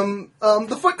April from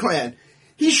the Foot Clan.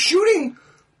 He's shooting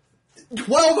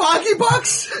 12 hockey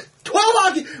pucks. 12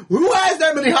 hockey. Who has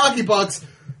that many hockey pucks?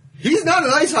 He's not an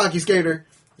ice hockey skater,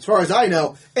 as far as I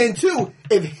know. And two,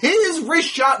 if his wrist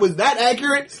shot was that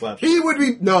accurate, he would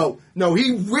be no.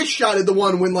 He wrist shotted the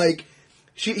one when like.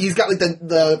 He's got like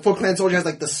the Foot Clan soldier has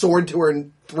like the sword to her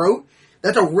throat.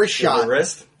 That's a wrist shot.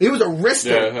 Wrist? It was a wrist.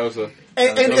 Yeah, that was a.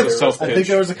 And that was a self I think pitch.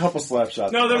 there was a couple slap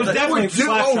shots. No, there was definitely a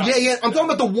slap shot. yeah. I'm talking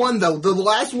about the one though. The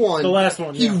last one. The last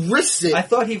one, He yeah. wrists it. I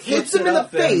thought he hits flipped him it in the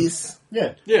up and- face.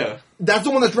 Yeah. Yeah. That's the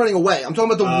one that's running away. I'm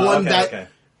talking about the one that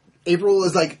April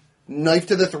is like knife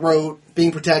to the throat,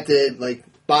 being protected, like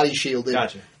body shielded.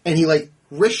 Gotcha. And he like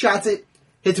wrist shots it,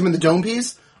 hits him in the dome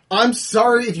piece. I'm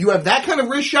sorry if you have that kind of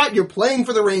wrist shot. You're playing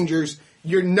for the Rangers.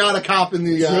 You're not a cop in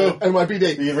the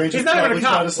NYPD. The Rangers He's not even a probably tried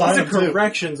cop. to He's sign a him, too.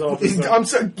 corrections officer. I'm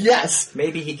sorry. Yes,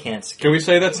 Maybe he can't skate. Can we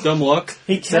say that's dumb luck?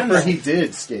 He Except can. for he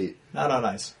did skate. Not on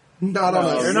ice. not on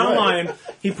us. You're not lying.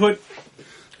 He put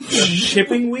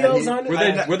shipping wheels on Were it. they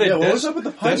Yeah, what desk, was up with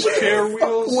the punch? desk chair What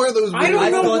wheels? were those? I don't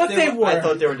wheels? know what they were. I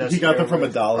thought they were He got them from a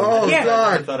dollar. Oh Yeah. I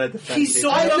God! thought I'd defend He Casey.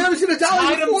 saw I've them, never seen a dollar tied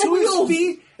with him four to his wheels.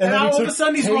 feet, and then all he of took a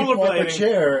sudden he's tape off a rollerblading.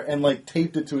 chair and like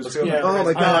taped it to his feet. Yeah. Oh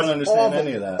my I God! don't understand Awful.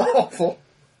 any of that. Awful.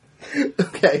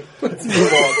 Okay, let's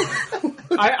move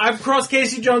on. I've crossed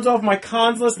Casey Jones off my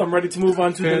cons list. I'm ready to move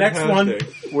on to the next one.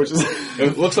 Fantastic. Which is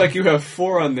It looks like you have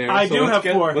 4 on there. I do let's have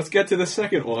get, 4. Let's get to the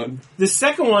second one. The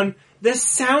second one, the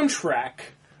soundtrack.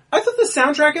 I thought the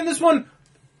soundtrack in this one,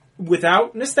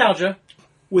 without nostalgia,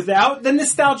 without the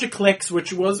nostalgia clicks,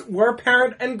 which were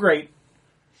apparent and great,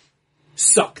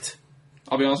 sucked.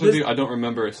 I'll be honest with you, I don't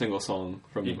remember a single song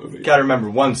from the movie. Gotta remember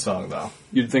one song, though.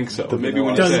 You'd think so. The Maybe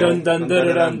when you Vanilla say Dun it. dun dun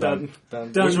dun dun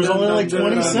dun dun. Which was only like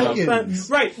 20 seconds.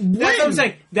 Right. That's what I'm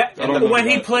saying. That I don't remember when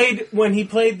he that.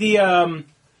 played the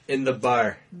In the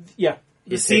bar.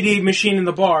 the CD machine in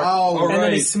the bar. Oh, and then he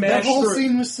right. that smashed whole through.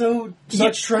 scene was so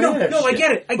such trash. No, I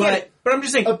get it. I get it. But I'm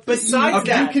just saying. Besides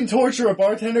you that, can torture a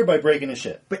bartender by breaking his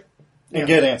shit and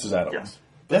get answers out of him.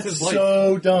 That's his life.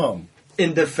 so dumb.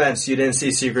 In defense, you didn't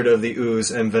see Secret of the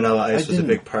Ooze, and Vanilla Ice was a didn't.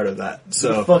 big part of that.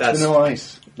 So Fuck that's Vanilla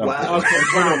Ice. No, Wow.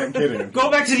 I'm kidding.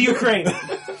 go back to the Ukraine.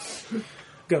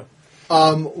 Go.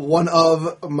 One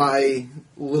of my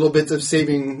little bits of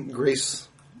saving grace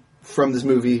from this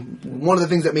movie, one of the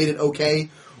things that made it okay,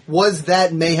 was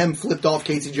that Mayhem flipped off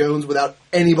Casey Jones without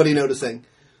anybody noticing.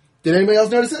 Did anybody else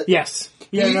notice it? Yes.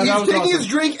 Yeah, He's that was taking awesome. his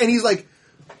drink and he's like,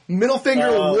 middle finger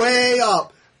way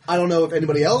up. I don't know if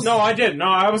anybody else. No, I did. No,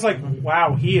 I was like,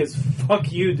 wow, he is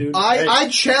fuck you, dude. I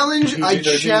challenge.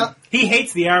 He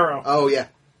hates the arrow. Oh yeah.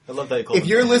 I love that you called If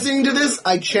you're listening to this,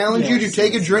 I challenge you to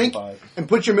take a drink and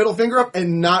put your middle finger up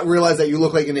and not realize that you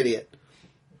look like an idiot.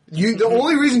 The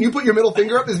only reason you put your middle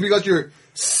finger up is because you're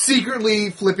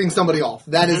secretly flipping somebody off.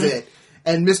 That is it.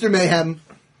 And Mr. Mayhem,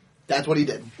 that's what he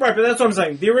did. Right, but that's what I'm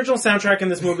saying. The original soundtrack in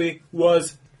this movie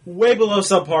was way below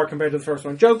subpar compared to the first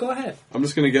one. Joe, go ahead. I'm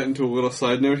just going to get into a little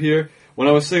side note here. When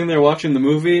I was sitting there watching the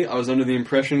movie, I was under the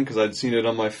impression, because I'd seen it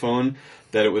on my phone,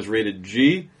 that it was rated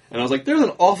G. And I was like, there's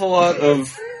an awful lot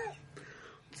of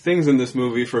things in this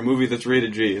movie for a movie that's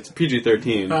rated G. It's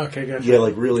PG-13. Okay, good. Yeah,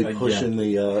 like really pushing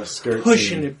the skirt.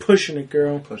 Pushing scene. it,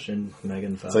 girl. pushing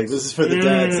Megan Fox. It's like this is for the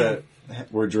dads that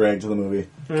were dragged to the movie.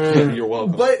 You're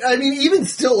welcome. But, I mean, even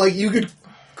still, like, you could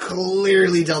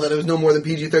clearly tell that it was no more than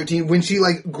PG-13. When she,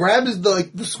 like, grabs the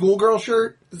schoolgirl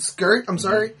skirt, I'm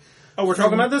sorry, Oh, we're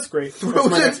talking about this? Great. That's throws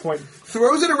my next it, point.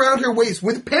 throws it around her waist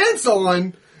with pants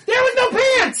on. There was no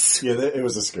pants! Yeah, it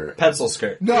was a skirt. pencil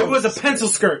skirt. No, It was a pencil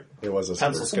skirt. It was a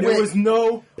Pencil skirt. skirt. There was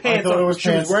no pants thought it on. was She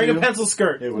was pants, wearing too. a pencil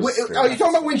skirt. It was. Wait, skirt. are you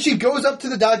talking about when she goes up to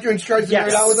the doctor and tries to Yes.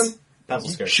 make it out with him? Pencil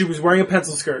skirt. She was wearing a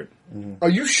pencil skirt. Are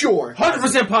you sure?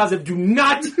 100% positive. Do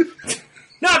not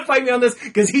not fight me on this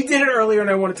because he did it earlier and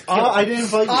I wanted to kill him. I didn't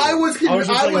fight you. I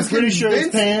was pretty sure it's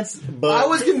pants, but I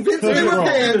was convinced they were wrong.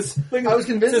 pants. I was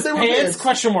convinced This they were pants? pants.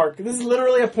 Question mark. This is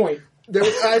literally a point.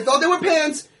 I thought they were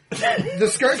pants. The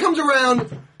skirt comes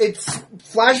around. It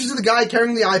flashes to the guy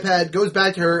carrying the iPad. Goes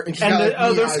back to her, and she's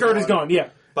got The skirt is gone. Yeah.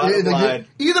 Bottom line.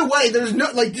 Either way, there's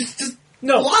no just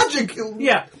No. logic.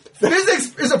 Yeah.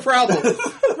 Physics is a problem.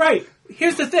 Right.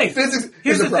 Here's the thing. Physics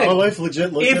Here's is a the My thing. problem. wife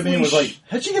legit looked If at me and we was like,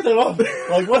 how'd you get that off?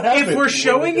 Like, what happened? If we're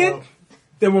showing it,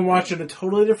 then we're watching a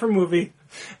totally different movie,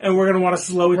 and we're going to want to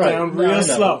slow it down real I know,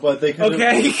 slow. But they could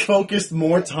okay? have focused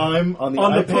more time on the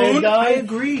On the iPad phone, guy. I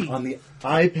agree. On the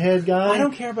iPad guy. I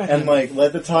don't care about and him. like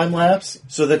let the time lapse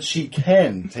so that she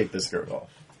can take the skirt off.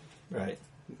 Right.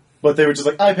 But they were just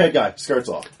like, iPad guy, skirt's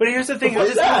off. But here's the thing: how What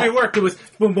this is that? movie worked. It was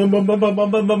boom, boom, boom, boom, boom, boom,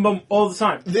 boom, boom, boom, all the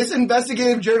time. This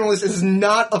investigative journalist is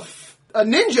not a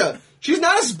ninja. She's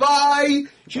not a spy.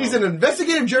 She's an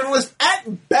investigative journalist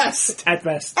at best. At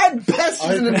best. At best,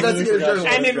 she's an I investigative forgot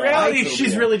journalist. And in I reality, feel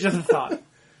she's bad. really just a thought.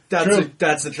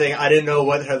 That's the thing. I didn't know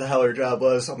what the hell her job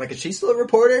was. I'm like, is she still a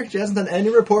reporter? She hasn't done any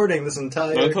reporting this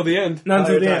entire... Not until the end. Not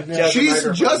until the entire end. time. Yeah. She's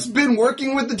just been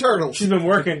working with the turtles. She's been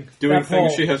working. Doing that things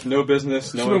pole. she has no business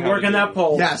She's knowing been how to working do. that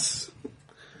pole. Yes.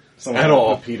 Someone At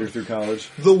all. put Peter through college.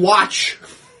 The watch.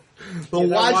 The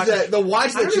watch that I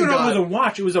don't she even know if it was got. a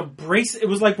watch. It was a brace. It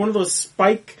was like one of those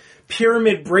spike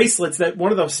pyramid bracelets that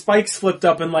one of those spikes flipped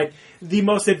up and like the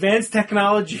most advanced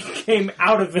technology came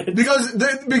out of it. Because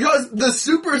the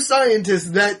super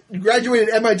scientist that graduated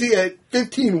MIT at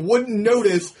 15 wouldn't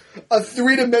notice a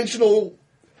three-dimensional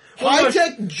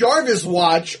high-tech Jarvis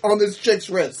watch on this chick's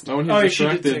wrist. Not when Oh, yeah, he's she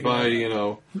did distracted take by, it.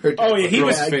 Oh yeah, he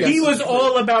Girl's was face. he was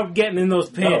all about getting in those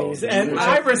panties, and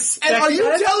I respect. And are you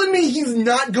that. telling me he's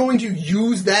not going to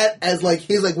use that as like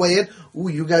his like way in? Ooh,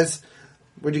 you guys,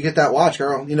 where'd you get that watch,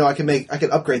 girl? You know, I can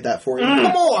upgrade that for you. Come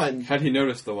on. Had he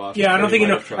noticed the watch? Yeah, I don't think you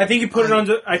might know. have tried. I think you put it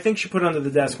under. I think she put it under the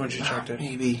desk when she checked it.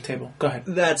 Maybe. Table. Go ahead.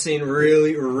 That scene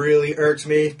really, really irked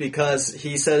me because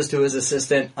he says to his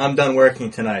assistant, I'm done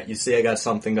working tonight. You see I got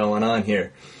something going on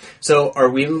here. So are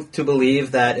we to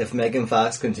believe that if Megan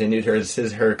Fox continued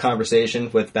her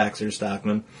conversation with Baxter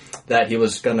Stockman, that he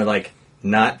was going to, like,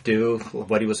 not do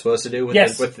what he was supposed to do with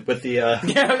Yes. the Yeah,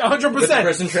 100%. with the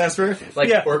prison transfer? Like,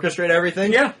 Yeah. orchestrate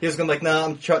everything? Yeah. He was going to be like, nah,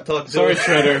 I'm talking to Sorry,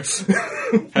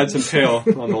 Shredder. Had some tail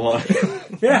on the line.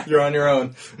 Yeah. You're on your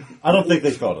own. I don't think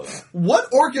they thought of that.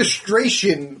 What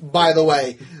orchestration, by the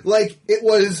way? Like it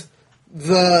was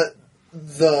the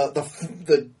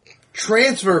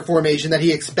transfer formation that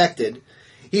he expected.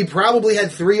 He probably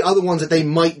had three other ones that they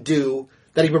might do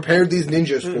that he prepared these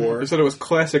ninjas for. He said it was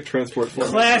classic transport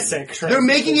formation. Classic. They're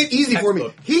making it easy for me.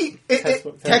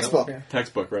 Textbook. Textbook. Yeah.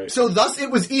 Textbook, right. So thus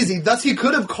it was easy. Thus he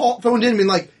could have phoned in and been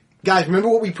like, guys, remember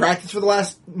what we practiced for the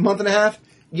last month and a half?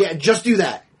 Yeah, just do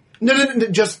that. No,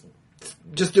 just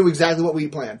do exactly what we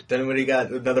planned. Then when he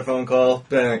got another phone call,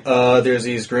 being like, there's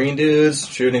these green dudes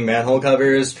shooting manhole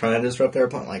covers, trying to disrupt their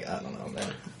opponent. Like, I don't know,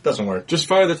 man. Doesn't work. Just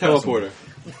fire the teleporter.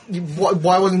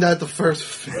 Why wasn't that the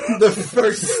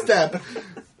first step?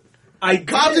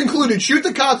 Cops included. Shoot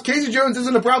the cops. Casey Jones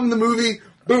isn't a problem in the movie.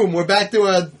 Boom, we're back to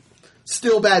a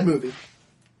still bad movie.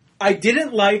 I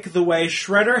didn't like the way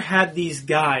Shredder had these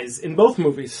guys in both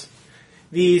movies,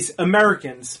 these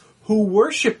Americans who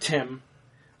worshipped him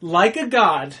like a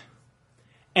god,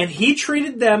 and he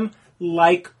treated them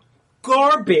like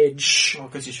garbage. Oh,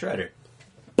 because he's Shredder.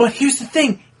 But here's the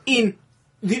thing, in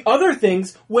the other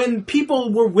things, when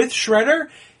people were with Shredder,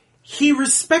 he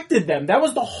respected them. That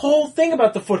was the whole thing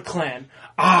about the Foot Clan.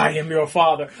 I am your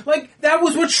father. Like, that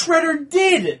was what Shredder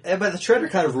did. Yeah, but the Shredder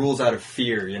kind of rules out of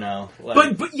fear, you know?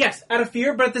 Like, But yes, out of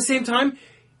fear, but at the same time,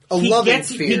 A loving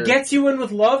fear. He gets you in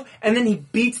with love, and then he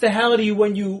beats the hell out of you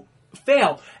when you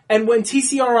fail. And when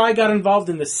TCRI got involved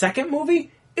in the second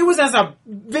movie, it was as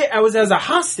a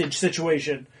hostage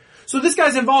situation. So this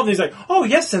guy's involved, and he's like, "Oh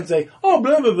yes, Sensei. Oh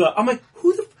blah blah blah." I'm like,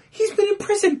 he's been in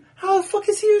prison. How the fuck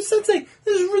is he your Sensei?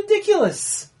 This is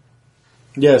ridiculous.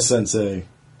 Yes, Sensei.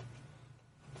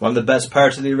 one of the best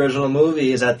parts of the original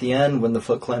movie is at the end when the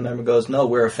Foot Clan member goes, "No,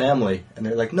 we're a family," and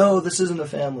they're like, "No, this isn't a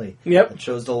family." Yep. It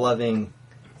shows the loving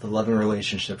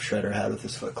relationship Shredder had with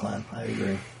his Foot Clan. I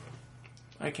agree.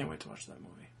 I can't wait to watch that movie.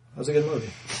 That was a good movie.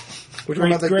 Which one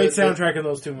Great, about, like, great the- soundtrack in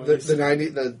those two The movies.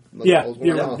 90s, yeah, old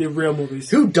one. the real movies.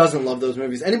 Who doesn't love those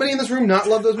movies? Anybody in this room not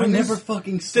love those I movies? never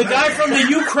fucking The saw guy from the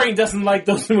Ukraine doesn't like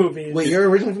those movies. Wait, you're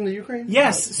originally from the Ukraine?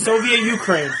 Yes, Soviet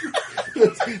Ukraine.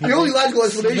 The only logical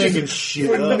making explanation shit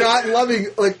for up. not loving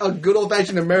like a good old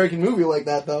fashioned American movie like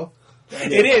that, though.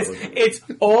 It is. It's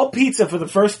all pizza for the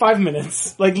first 5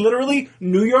 minutes. Like, literally,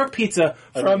 New York pizza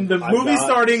from the movie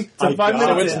starting to 5 So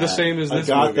minutes it's in. the same as this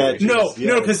got movie. that. No,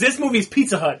 Yeah. because this movie is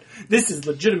Pizza Hut. This is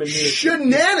legitimate New York.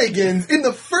 Shenanigans! In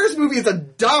the first movie, it's a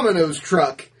Domino's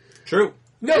truck. True.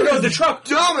 No, the truck.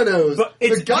 Domino's! But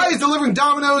it's- The guy is delivering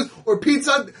Domino's or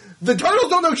pizza. The turtles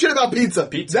don't know shit about pizza.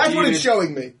 Pizza That's what dude. it's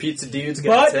showing me. Pizza dude's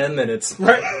got But- 10 minutes.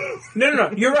 Right.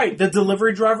 No. You're right. The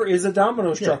delivery driver is a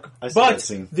Domino's truck. I see that But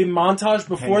scene. the montage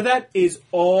before that is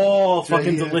all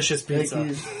fucking Yeah. delicious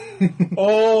pizza.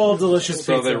 All delicious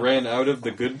pizza. So they ran out of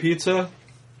the good pizza,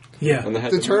 Yeah. and they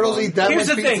had The to turtles move on. eat that Here's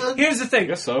much the pizza? thing. Here's the thing.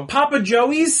 Guess so. Papa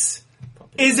Joey's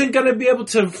isn't going to be able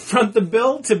to front the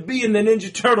bill to be in the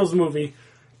Ninja Turtles movie.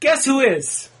 Guess who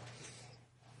is?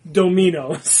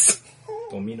 Domino's.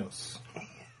 Domino's.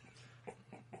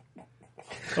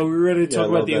 Are we ready to talk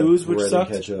about the ooze, which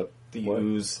sucked? Ketchup. The What?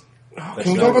 ooze.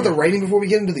 Can we talk about the writing before we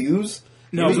get into the ooze?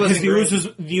 No, Ooze because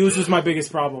wasn't the ooze was my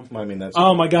biggest problem. I mean, that's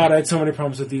Oh my god, I had so many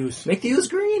problems with the ooze. Make the ooze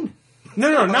green.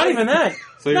 No, not even that.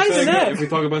 So you're Not even saying that that. if we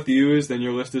talk about the ooze, then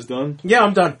your list is done? Yeah,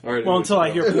 I'm done. All right, Well, until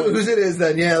I hear Ooze it is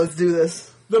then. Yeah, let's do this.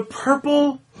 the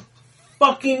purple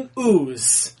fucking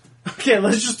ooze. Okay,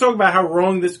 let's just talk about how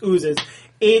wrong this ooze is.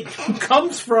 It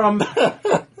comes from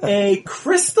a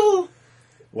crystal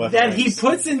what that he happens.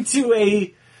 puts into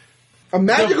a A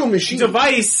magical machine.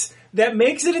 device that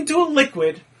makes it into a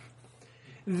liquid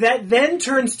that then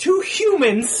turns two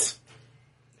humans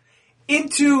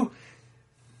into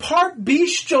part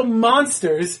bestial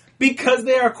monsters because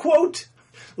they are, quote,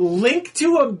 linked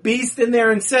to a beast in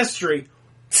their ancestry.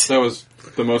 That was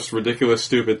the most ridiculous,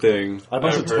 stupid thing I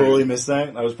must have I've heard. totally missed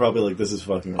that. I was probably like, "This is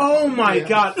fucking." Oh my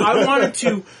god, I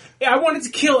wanted to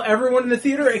kill everyone in the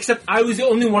theater except I was the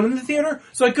only one in the theater,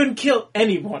 so I couldn't kill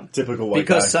anyone. Typical white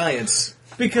Because guy. science.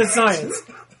 Because science.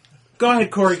 Go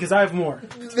ahead, Corey, because I have more.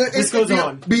 This goes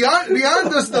on. Beyond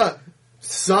just the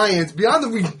science, beyond the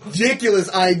ridiculous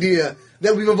idea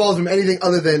that we've evolved from anything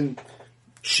other than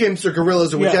chimps or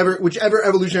gorillas or Yeah. whichever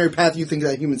evolutionary path you think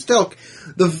that humans took,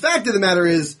 the fact of the matter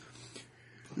is,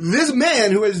 this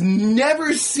man who has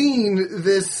never seen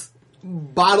this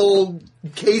bottle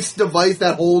case device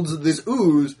that holds this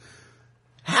ooze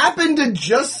happened to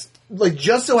just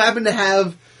so happen to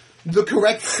have the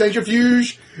correct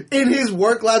centrifuge in his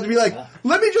work lab to be like,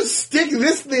 let me just stick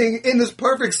this thing in this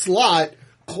perfect slot,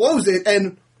 close it,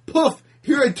 and poof,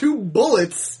 here are two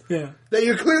bullets Yeah. that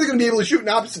you're clearly going to be able to shoot in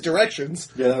opposite directions.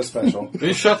 Yeah, that was special.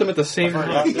 He shot them at the same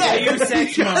time. Yeah, you're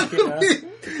sex machina.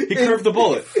 He curved the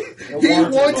bullet. He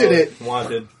wanted it.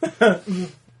 Wanted.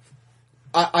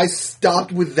 I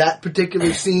stopped with that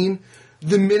particular scene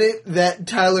the minute that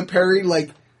Tyler Perry,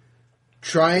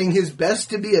 trying his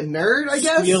best to be a nerd, I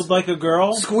guess. Squealed like a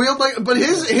girl. Squealed like, but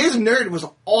his nerd was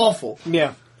awful.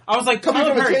 Yeah. I was like, Coming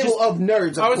Tyler from a Perry, table just, of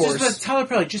nerds, of I was course. just like, Tyler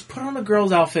Perry, just put on a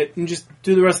girl's outfit and just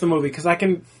do the rest of the movie, because I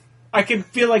can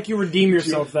feel like you redeem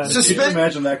yourself then. Can you Suspend-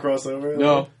 imagine that crossover?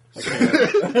 No. Mickey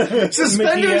and the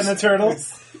Suspenders, Turtles.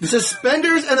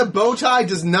 suspenders and a bow tie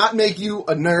does not make you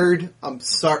a nerd. I'm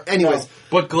sorry. Anyways,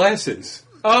 But glasses.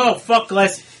 Oh, fuck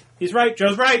Les. He's right.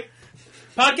 Joe's right.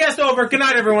 Podcast over. Good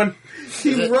night, everyone.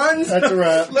 he runs That's a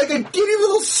wrap. like a giddy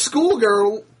little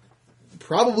schoolgirl.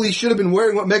 Probably should have been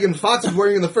wearing what Megan Fox was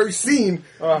wearing in the first scene.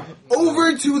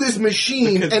 Over to this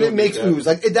machine, kids and it don't makes do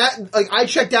that. ooze. I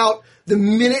checked out the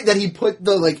minute that he put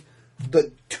the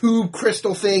tube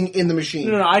crystal thing in the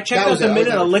machine. No, I checked That out was the it. I was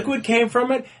minute a out. liquid came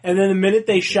from it, and then the minute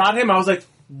they shot him, I was like,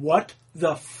 what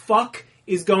the fuck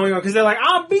is going on? Because they're like,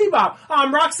 I'm Bebop,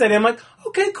 I'm Rocksteady. I'm like,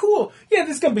 okay, cool. Yeah,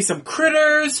 there's gonna be some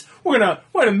critters. We're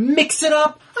gonna mix it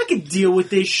up. I can deal with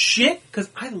this shit, because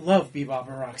I love Bebop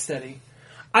and Rocksteady.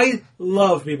 I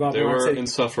love Bebop They and were Rocksteady.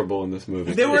 insufferable in this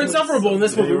movie. They were insufferable in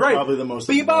this They movie, were right? probably the most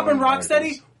Bebop and annoying Rocksteady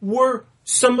characters. were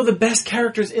some of the best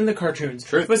characters in the cartoons.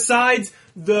 True. Besides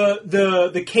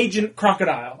the Cajun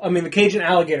crocodile. I mean, the Cajun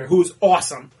alligator, who was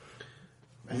awesome.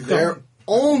 Their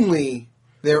only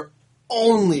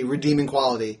redeeming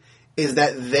quality is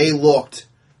that they looked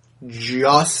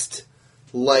just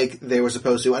like they were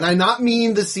supposed to. And I not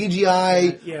mean the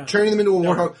CGI Yeah. turning them into a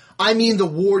warthog. I mean the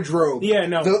wardrobe. Yeah,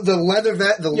 no. The leather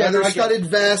vest, the Yeah, no, I get leather-studded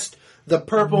vest, the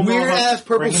Purple weird mohawk. ass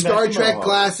purple Bringing back Star the Trek mohawk.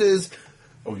 glasses.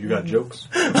 Oh, you got jokes?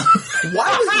 Why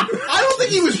was I don't think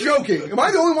he was joking. Am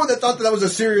I the only one that thought that was a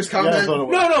serious Yeah, I comment? thought it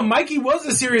was. No, Mikey was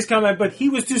a serious comment, but he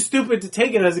was too stupid to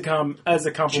take it as a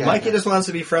compliment. Mikey just wants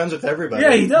to be friends with everybody.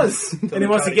 Yeah, he does. And he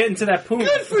wants to get into that pool.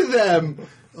 Good for them.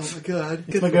 Oh my god.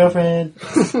 It's my girlfriend.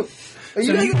 Are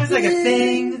So you he was like a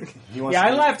thing. He wants Yeah, I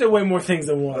to- laughed at way more things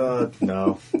than one.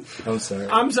 No. I'm sorry.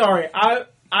 I'm sorry.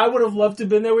 I would have loved to have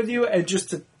been there with you, and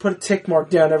just to put a tick mark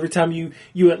down every time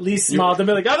you at least smiled and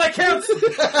be like, oh, that counts!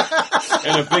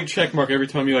 And a big check mark every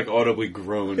time you like audibly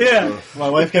groaned. Yeah. My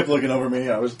wife kept looking over me.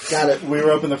 Got it. We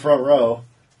were up in the front row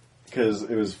because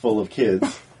it was full of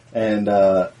kids, and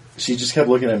she just kept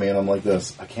looking at me, and I'm like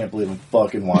this. I can't believe I'm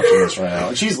fucking watching this right now.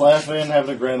 And she's laughing,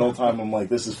 having a grand old time. I'm like,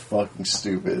 this is fucking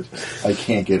stupid. I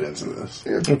can't get into this.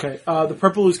 Okay, the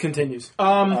Purple Ooze continues.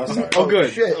 I'm sorry. Oh,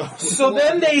 good. Shit. So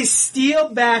then they steal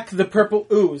back the Purple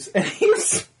Ooze, and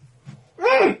here's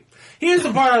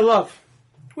the part I love.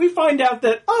 We find out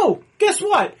that, oh, guess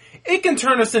what? It can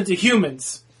turn us into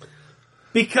humans.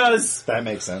 Because That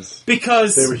makes sense. they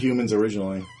They were humans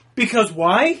originally. Because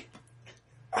why?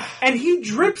 And he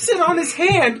drips it on his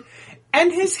hand,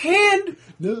 and his hand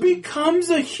becomes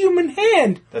a human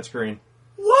hand. That's green.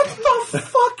 What the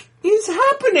fuck is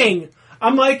happening?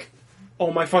 I'm like,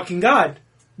 oh my fucking god.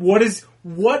 What is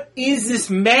this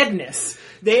madness?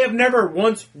 They have never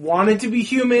once wanted to be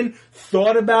human,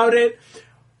 thought about it.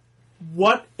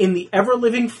 What in the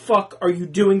ever-living fuck are you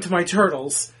doing to my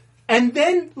turtles? And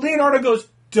then Leonardo goes,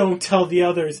 don't tell the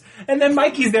others. And then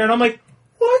Mikey's there, and I'm like,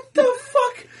 what the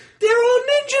fuck? They're all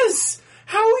ninjas!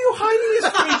 How are you hiding this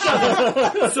from each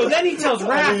other? So then he tells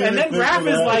Raph, and then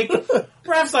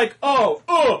Raph's like, I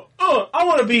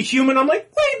want to be human. I'm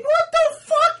like, wait, what the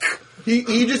fuck?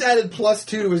 He just added +2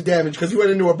 to his damage because he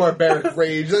went into a barbaric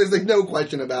rage. There's like no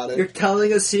question about You're it.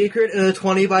 telling a secret in a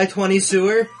 20 by 20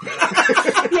 sewer?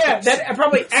 Yeah, that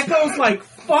probably echoes like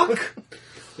fuck.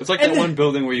 It's like And that then- one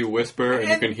building where you whisper and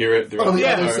you can hear it throughout On the the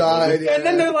other entire side, yeah. And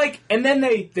then they're like, and then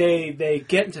they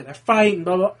get into their fight and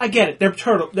blah blah. I get it.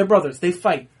 They're brothers. They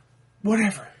fight.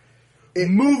 Whatever.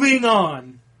 Moving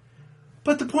on.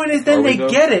 But the point is, then Are we, they though?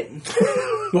 get it.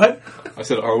 What? I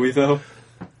said, are we though?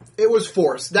 It was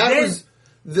forced. That Then- was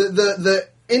the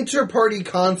inter-party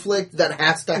conflict that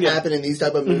has to happen in these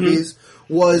type of movies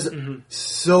was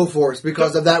so forced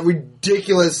because of that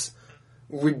ridiculous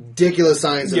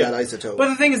science of that isotope. But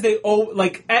the thing is,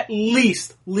 at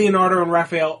least Leonardo and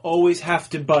Raphael always have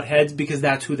to butt heads because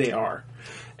that's who they are.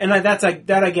 And that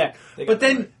I get. But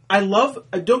then, I love,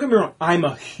 don't get me wrong, I'm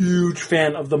a huge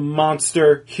fan of the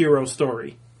monster hero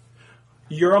story.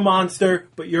 You're a monster,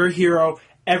 but you're a hero.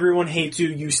 Everyone hates you.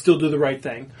 You still do the right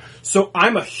thing. So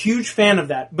I'm a huge fan of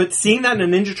that. But seeing that in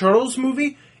a Ninja Turtles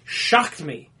movie shocked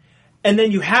me. And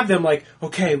then you have them like,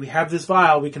 okay, we have this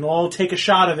vial. We can all take a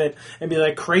shot of it and be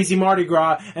like crazy Mardi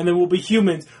Gras, and then we'll be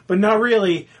humans, but not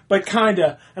really, but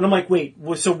kinda. And I'm like, wait,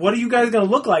 so what are you guys gonna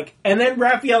look like? And then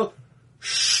Raphael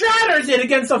shatters it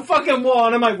against a fucking wall,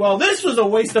 and I'm like, well, this was a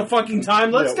waste of fucking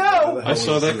time. Let's go. I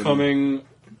saw that coming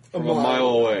from a mile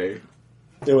away.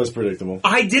 It was predictable.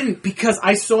 I didn't, because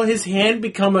I saw his hand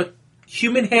become a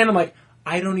human hand. I'm like,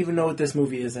 I don't even know what this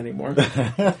movie is anymore.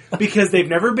 Because they've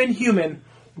never been human.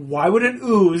 Why would an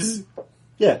ooze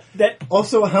Yeah. that...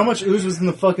 Also, how much ooze was in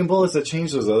the fucking bullets that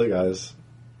changed those other guys?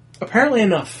 Apparently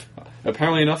enough.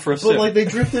 Apparently enough for a But sip. like they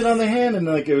drifted on the hand, and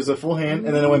like it was a full hand,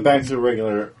 and then it went back to a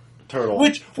regular turtle.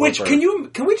 Which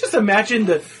can we just imagine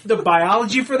the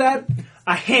biology for that?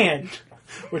 A hand,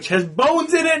 which has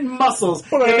bones in it and muscles,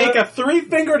 can make a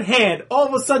 3-fingered hand all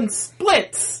of a sudden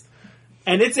splits,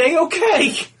 and it's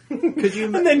A-okay. Could you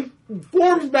And then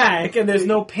forms back, and there's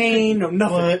no pain, no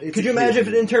nothing. What? Could you imagine if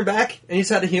it didn't turn back and he's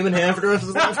had a human hand for the rest of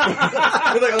his life?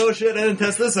 You're like, oh shit, I didn't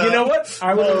test this out. You know what?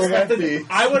 I would have Oh, respected. happy.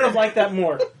 I would have liked that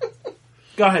more.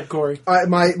 Go ahead, Corey.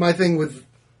 My thing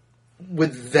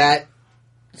with that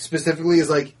specifically is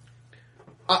like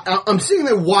I'm sitting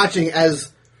there watching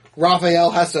as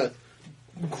Raphael has to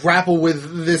grapple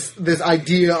with this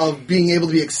idea of being able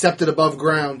to be accepted above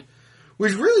ground,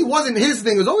 which really wasn't his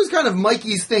thing. It was always kind of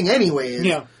Mikey's thing anyways.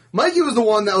 Yeah. Mikey was the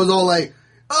one that was all like,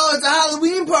 oh, it's a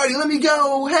Halloween party, let me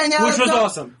go hang out. Which was and stuff."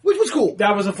 awesome. Which was cool.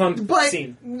 That was a fun But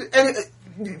scene. and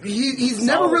he's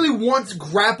never really once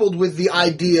grappled with the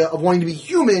idea of wanting to be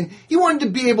human. He wanted to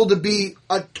be able to be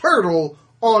a turtle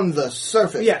on the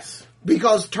surface. Yes.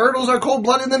 Because turtles are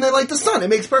cold-blooded and they like the sun. It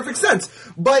makes perfect sense.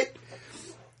 But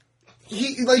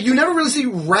you never really see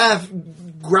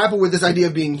Raph grapple with this idea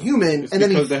of being human. It's and then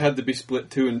because they had to be split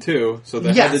 2 and 2, so they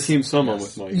had Yes. to team someone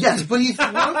with Mike. yes, but he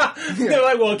They're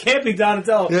like, well, it can't be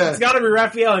Donatello. Yeah. It's got to be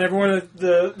Raphael, and everyone in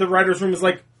the writer's room is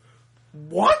like,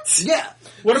 what? yeah.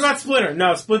 What about Splinter?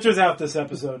 No, Splinter's out this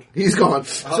episode. He's gone.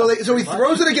 So he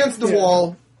throws it against the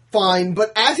wall, fine,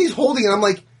 but as he's holding it, I'm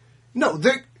like, no,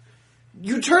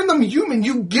 you turn them human,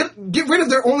 you get rid of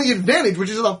their only advantage, which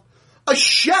is a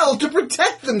shell to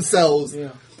protect themselves.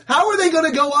 Yeah. How are they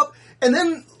going to go up? And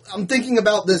then I'm thinking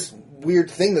about this weird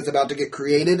thing that's about to get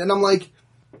created, and I'm like,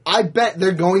 I bet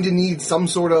they're going to need some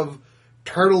sort of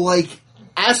turtle-like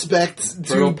aspects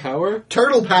Turtle to power?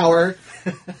 turtle power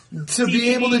to be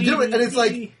able to do it. And it's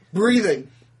like breathing.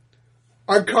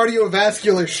 Our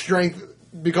cardiovascular strength,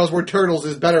 because we're turtles,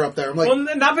 is better up there. I'm like,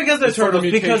 Well, not because they're It's for the turtles,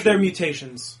 because mutation. they're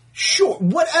mutations. sure,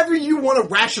 whatever you want to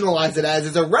rationalize it as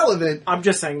is irrelevant. I'm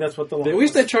just saying that's what the law At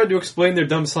least is. they tried to explain their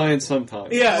dumb science sometimes.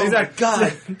 Yeah, Oh, exactly.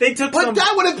 God. They took But some...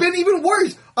 that would have been even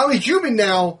worse. I'm a human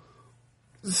now,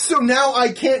 so now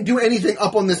I can't do anything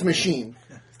up on this machine.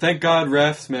 Thank God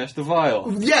Raph smashed the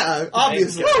vial. Yeah,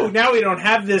 obviously. Woo, now we don't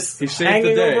have this He saved hanging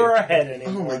the day. over our head Oh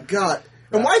anymore. my god.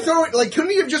 And why throw it, like,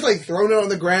 couldn't you have just, like, thrown it on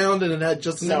the ground and it had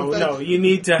just... No, you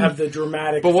need to have the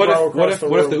dramatic But what throw if what across if the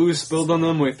what if the room. ooze spilled on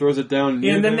them when he throws it down?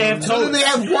 Yeah, and then near they them? have So then they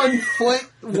have one foot,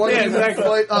 one Yeah, exactly.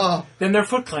 foot, oh. Then they're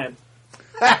Foot Clan.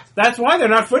 That's why they're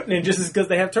not foot ninjas, is because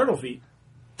they have turtle feet.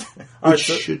 Which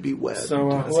should be web. So,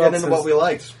 Let's get into what we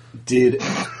liked. Did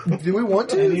Do we want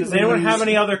to? Does anyone have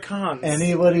any other cons?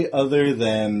 anybody other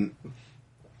than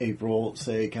April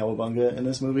say cowabunga in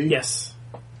this movie? Yes.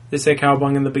 They say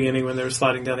cowabunga in the beginning when they were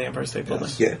sliding down the Empire State Building.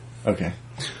 Yeah. Okay.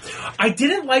 I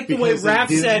didn't like the Because way they Raph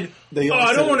didn't- said, they "Oh, only I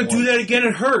said don't it want to do once. that again.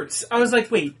 It hurts." I was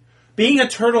like, "Wait, being a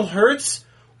turtle hurts?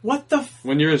 What the?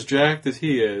 When you're as jacked as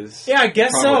he is, Yeah, I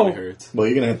guess probably so." hurts. Well,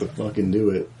 you're gonna have to fucking do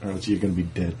it, or else you're gonna be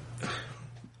dead.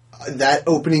 That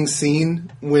opening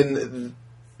scene when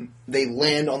they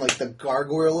land on, like, the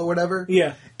gargoyle or whatever.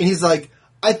 Yeah, And he's like,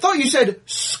 I thought you said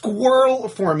squirrel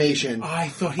formation. I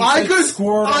thought he I said could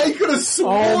Squirtle. I could have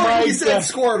sworn Oh my he said God.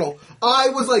 Squirtle. I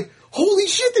was like, holy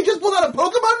shit, they just pulled out a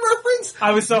Pokemon reference?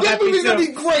 I was so That happy movie's too. gonna be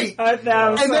great. I was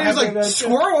And so then he's happy like, about that.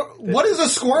 squirrel, what is a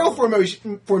squirrel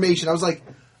formation? I was like,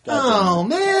 oh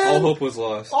man. All hope was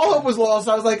lost. All hope was lost.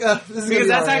 I was like, this is gonna Because be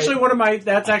that's all right. actually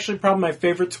that's actually probably my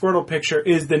favorite Squirtle picture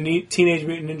is the Teenage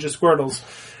Mutant Ninja Squirtles,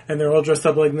 and they're all dressed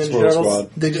up like Ninja Squirtle Turtles. Squad.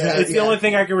 They just had- It's the yeah. only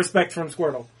thing I can respect from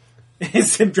Squirtle.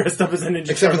 Is him dressed up as a Ninja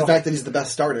Except for Turtle. the fact that he's the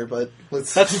best starter, but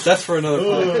let's... That's for another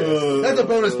podcast. That's a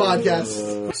bonus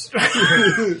podcast.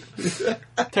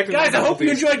 Technical Guys, I hope you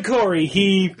difficulties. enjoyed Corey.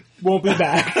 He won't be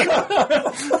back.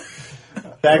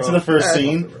 Back to the first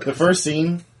scene. The first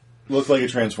scene looked like a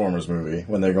Transformers movie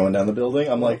when they're going down the building.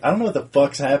 I'm like, I don't know what the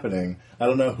fuck's happening. I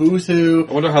don't know who's who.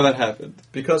 I wonder how that happened.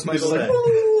 Because It's Michael like,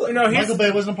 Bay, You know, here's- Michael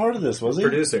Bay wasn't a part of this, was he?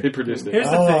 producer. He produced it. Here's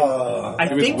the thing. I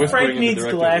He was think whispering Frank in the needs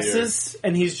director's glasses,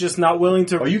 and he's just not willing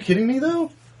to. Are you kidding me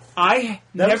though? I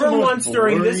That was never the most once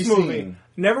during blurry this movie, scene.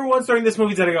 never once during this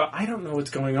movie did I go, I don't know what's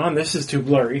going on. This is too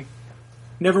blurry.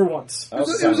 Never once. It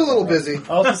was a little busy.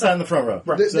 I was just sat in the front row,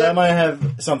 Right. so that might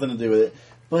have something to do with it.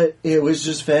 But it was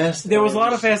just fast. There was a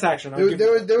lot of fast action, There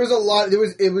was a lot.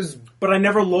 It was but I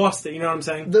never lost it. You know what I'm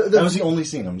saying? That was the only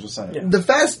scene. I'm just saying. Yeah. the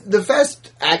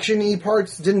fast action-y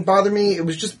parts didn't bother me. It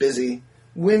was just busy.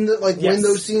 When when Yes.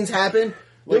 those scenes happened,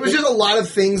 there Like was just a lot of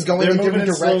things going They're in moving different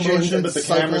in slow directions motion, and but the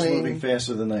camera's cycling. moving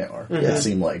faster than they are. Yeah. It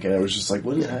seemed like, and it was just like,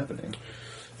 what is happening?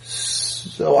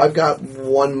 So I've got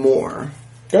one more.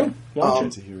 Go.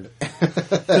 Launch it. To hear it.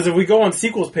 Because if we go on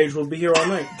sequels page, we'll be here all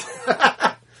night.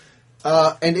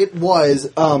 And it was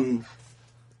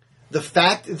the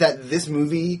fact that this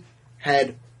movie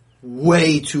had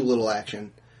way too little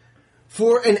action.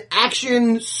 For an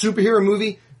action superhero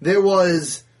movie, there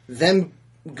was them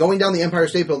going down the Empire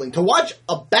State Building to watch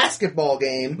a basketball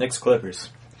game. Knicks Clippers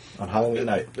on Halloween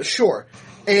night. Sure.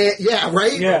 And, yeah,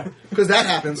 right? Yeah. Because that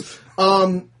happens.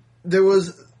 There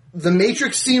was the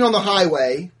Matrix scene on the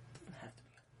highway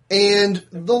and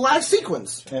the last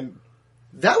sequence. And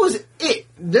That was it.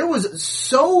 There was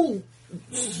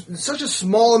such a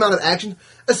small amount of action,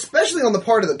 especially on the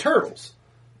part of the turtles.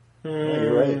 yeah,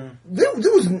 you're right.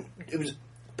 It was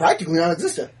practically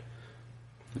non-existent.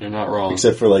 You're not wrong.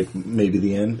 Except for like maybe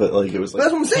the end, but like it was like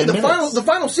That's what I'm saying. 10 minutes. The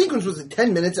final sequence was like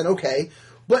 10 minutes and okay,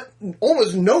 but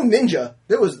almost no ninja.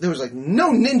 There was like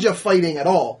no ninja fighting at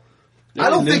all. The I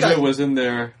don't only think Ninja I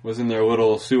was in their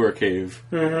little sewer cave.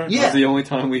 yeah. That's the only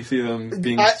time we see them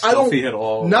being I don't. stealthy at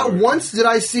all. Not or- once did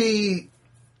I see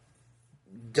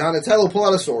Donatello pull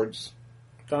out his swords.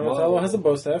 Donatello has a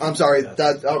bow staff. I'm sorry.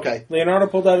 That okay. Leonardo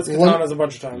pulled out his katanas a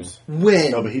bunch of times.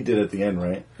 When No, but he did at the end,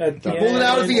 right? At the Pulled it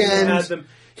out at the end, end. had them-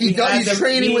 He's had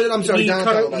training with it. I'm sorry, he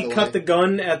Donatello, cut, by he the cut way. the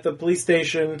gun at the police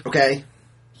station. Okay.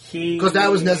 He Because that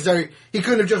was necessary. He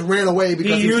couldn't have just ran away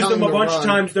because He he was used telling them a to bunch run. of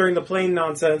times during the plane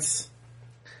nonsense.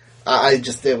 It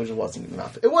just wasn't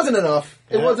enough. It wasn't enough.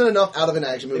 It Yeah. wasn't enough out of an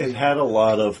action It movie. had a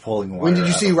lot of pulling wire. When did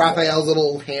you out see of it. Raphael's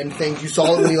little hand things? You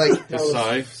saw it when he like That was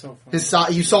sigh? so fun. his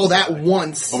side. You saw that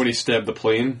once. Oh, when he stabbed the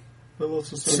plane?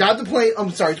 Stabbed the plane.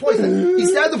 I'm sorry, twice. He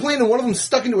stabbed the plane, and one of them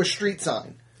stuck into a street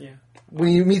sign. Yeah. When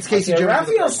he meets Casey Yeah, Jones. for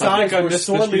the Raphael's first time. I think sides I were missed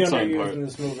the sorely street sign underused part. in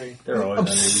this movie. They're always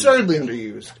Absurdly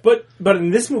underused. But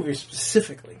in this movie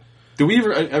specifically, Do we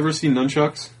ever see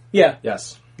nunchucks? Yeah.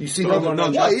 Yes. You see No, them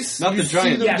no, twice. not You the see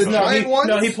giant. the, Yes, the no, giant ones.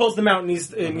 no, he pulls them out and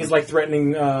he's like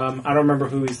threatening. I don't remember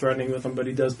who he's threatening with them, but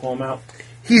he does pull them out.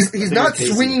 He's not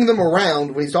Casey. swinging them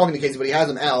around when he's talking to Casey, but he has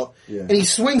them out, Yeah. and he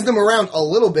swings them around a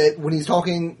little bit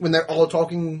when they're all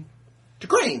talking to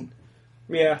Crane.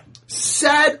 Yeah.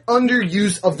 Sad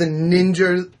underuse of the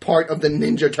ninja part of the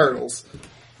Ninja Turtles.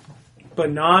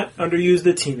 But not underuse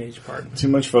the teenage part. Too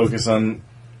much focus on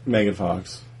Megan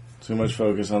Fox. Too much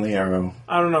focus on the Arrow.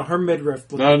 I don't know. Her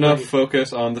midriff looked Not enough great.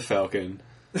 focus on the Falcon.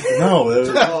 No, it was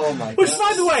Oh my Which, god.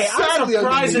 by the way, I'm Sadly,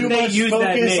 surprised I that didn't they much used that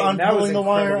focus name. on That was pulling the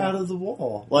wire incredible. out of the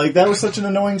wall. Like, that was such an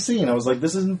annoying scene. I was like,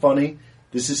 this isn't funny.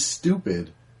 This is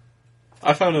stupid.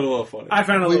 I found it a little funny. I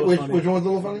found it a little funny. Which one was a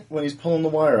little funny? When he's pulling the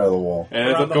wire out of the wall. and it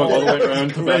ends Around up the going all the hole. way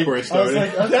around to back where it I was started.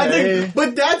 like, That's okay.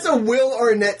 but that's a Will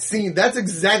Arnett scene. That's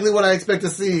exactly what I expect to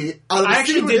see. Out of I the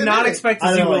actually scene did within not it. expect to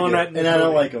I see don't Will like Arnett it. in And this I don't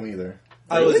movie. like him either.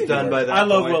 I was done by that I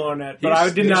love point. Will Arnett, but I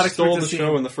did He not stole expect the to see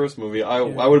show him. in the first movie. I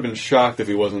would have been shocked if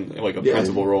he wasn't like a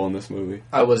principal role in this movie.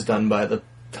 I was done by the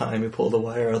time he pulled the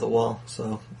wire out of the wall,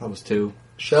 so I was too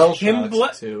shell Him shocked ble-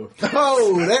 to.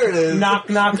 Oh, there it is. Knock,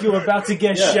 knock, you about to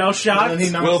get Yeah. shell shocked. And then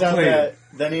he knocks Well out played.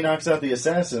 Then he knocks out the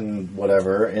assassin,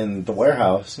 whatever, in the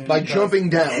warehouse. By jumping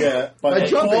down. Yeah, by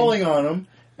jumping. falling on him,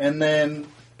 and then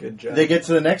Good job. they get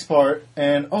to the next part,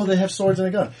 and they have swords and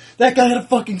a gun. That guy had a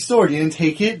fucking sword. You didn't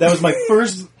take it. That was my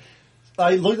first.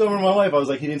 I looked over at my wife. I was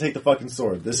like, he didn't take the fucking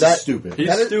sword. This is stupid. He's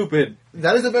That is- stupid.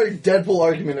 That is a very Deadpool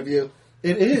argument of you.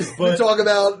 It is, To but talk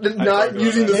about not talked about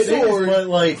using the it is, sword but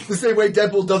like, the same way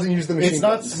Deadpool doesn't use the machine it's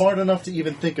not guns. smart enough to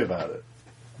even think about it.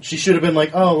 She should have been like,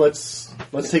 "Oh, let's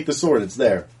take the sword. It's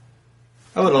there."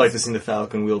 I would have liked to see the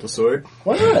Falcon wield a sword.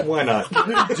 Why not? Why not?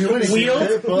 Do anything Wield?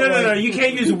 with it, but, No, like, you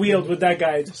can't use wield with that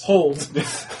guy. It's hold.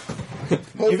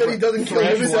 Hope that he doesn't kill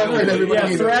himself and everybody. Yeah,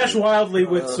 either. thrash wildly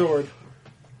with sword.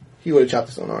 He would have chopped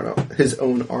his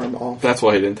own arm off. That's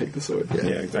why he didn't take the sword. Yeah.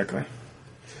 Exactly.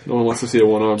 No one wants to see a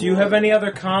one arm. Do you have any other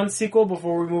cons sequel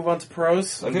before we move on to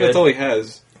pros? I think that's all he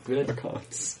has. Good. The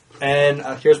cons. And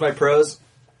here's my pros,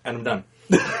 and I'm done.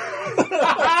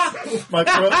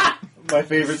 my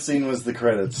favorite scene was the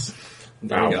credits.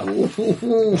 There you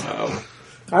go. Wow.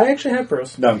 I actually have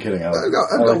pros. No, I'm kidding. I've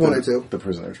got one or two. The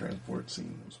prisoner transport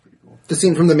scene was pretty cool. The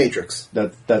scene from The Matrix.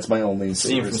 That's my only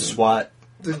Scene favorite from SWAT.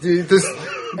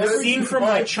 The scene from my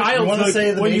You wanna childhood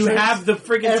say The when you Matrix? have the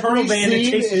friggin' Every turtle band and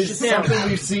scene chases is shit down. something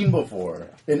we've seen before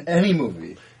in any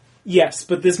movie. Yes,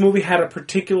 but this movie had a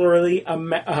particularly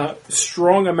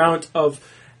strong amount of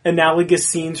analogous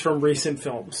scenes from recent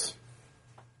films.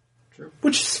 True.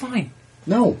 Which is fine.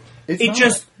 No, it's It not.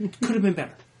 just could have been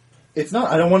better. It's not.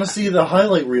 I don't want to see the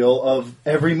highlight reel of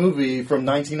every movie from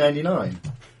 1999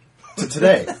 to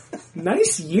today.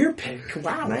 Nice year pick.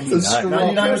 Wow. 99.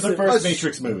 99 was the first Us-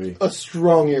 Matrix movie. A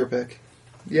strong ear pick.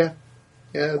 Yeah.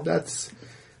 Yeah, that's...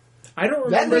 I don't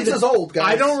That remember makes us old, guys.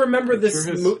 I don't remember this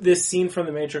Sure is. this scene from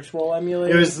the Matrix Roll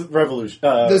emulator. It was Revolution.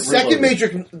 The second Reloaded.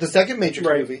 Matrix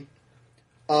Right. movie,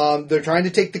 they're trying to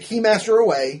take the Keymaster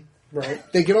away. right.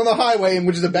 They get on the highway,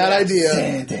 which is a bad idea.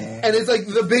 Dun, dun. And it's like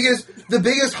the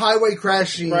biggest highway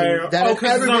crash scene Right. that Oh, has 'cause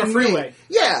ever it's on been a made. freeway.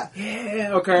 Yeah.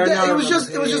 Yeah. Okay. now Yeah, I it was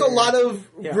just remember. a lot of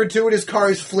Yeah. gratuitous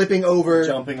cars flipping over,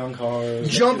 Jumping on cars.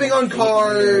 jumping on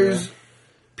cars,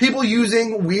 people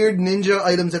using weird ninja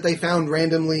items that they found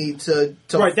randomly to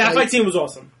Right. That fight scene was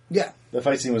awesome. Yeah, The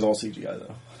fight scene was all CGI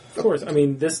though. Of course. I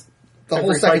mean, this the whole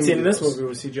every second fight scene in movie this was. movie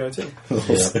was CGI too.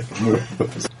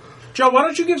 Joe, why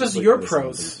don't you give us your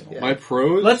pros? Yeah. My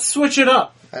pros? Let's switch it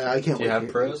up. I can't Do you wait. have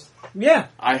pros? Yeah.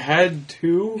 I had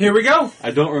two. Here we go.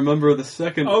 I don't remember the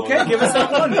second Okay, one. give us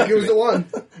that one. Give us the one.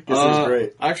 This is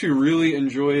great. I actually really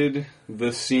enjoyed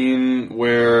the scene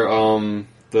where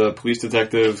the police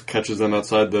detective catches them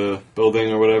outside the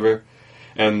building or whatever,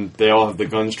 and they all have the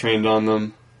guns trained on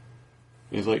them.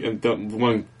 He's like, and the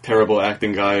one terrible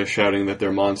acting guy is shouting that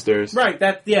they're monsters. Right.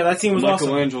 That scene was awesome.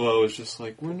 Michelangelo is just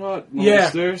like, we're not Yeah.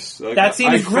 monsters. Like, That scene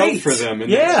I is great. felt for them in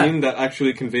Yeah. that scene that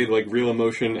actually conveyed like real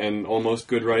emotion and almost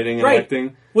good writing and Right.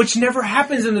 acting. Which never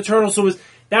happens in the Turtles. So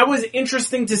that was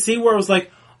interesting to see where it was like,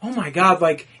 oh my god,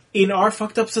 like in our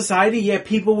fucked up society, yeah,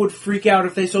 people would freak out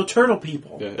if they saw turtle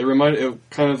people. Yeah, it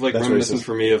kind of like That's reminiscent racist.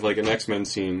 for me of like an X-Men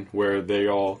scene where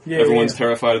Yeah, everyone's yeah.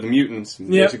 terrified of the mutants.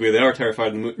 And Yeah. basically, they are terrified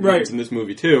of the mutants Right. in this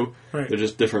movie too. Right. They're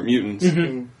just different mutants,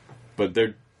 but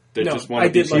they No, just I want to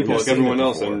be did like people that like scene everyone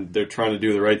else, before. and they're trying to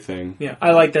do the right thing. Yeah,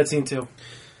 I like that scene too.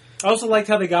 I also liked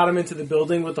how they got him into the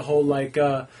building with the whole like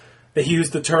they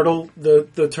used the turtle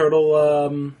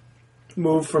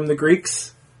move from the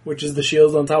Greeks, which is the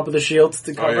shields on top of the shields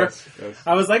to cover. yes.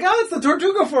 I was like, oh, it's the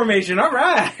Tortuga formation. All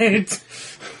right.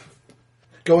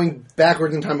 Going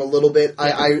backwards in time a little bit,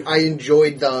 I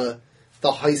enjoyed the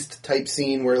the heist type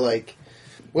scene where like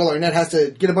Will Arnett has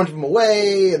to get a bunch of them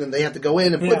away, and then they have to go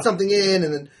in and put something in,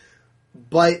 and then.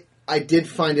 But I did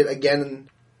find it again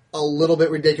a little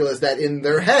bit ridiculous that in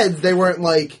their heads they weren't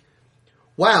like,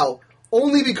 "Wow,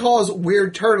 only because we're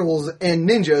turtles and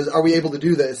ninjas are we able to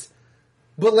do this."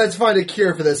 But let's find a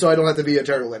cure for this so I don't have to be a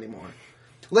turtle anymore.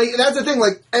 Like, that's the thing,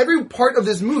 like, every part of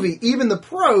this movie, even the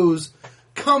pros,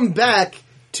 come back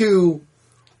to,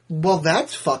 well,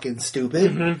 that's fucking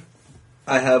stupid. Mm-hmm.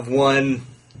 I have one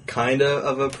kind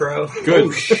of a pro.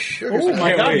 Good. Oh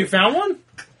my god, you found one?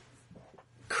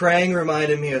 Krang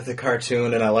reminded me of the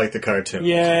cartoon, and I like the cartoon.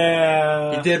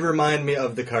 Yeah. He did remind me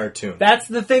of the cartoon. That's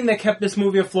the thing that kept this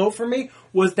movie afloat for me,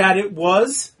 was that it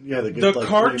was the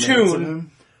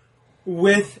cartoon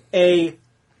with a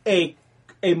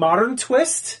modern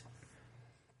twist,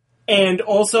 and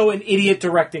also an idiot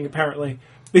directing, apparently,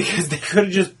 because they could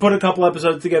have just put a couple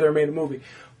episodes together and made a movie.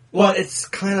 Well, it's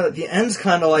kind of, the end's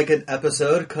kind of like an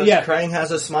episode, because Krang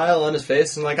has a smile on his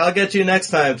face, and like, I'll get you next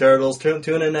time, Turtles.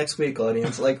 Tune in next week,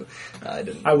 audience. Like, I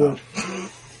didn't. I would.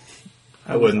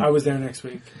 I wouldn't. I was there next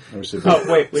week. Oh,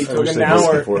 wait, talking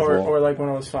now or like when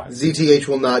I was 5? ZTH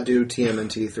will not do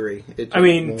TMNT 3. I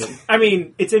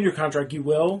mean, it's in your contract. You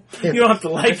will. You don't have to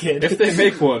like it. If they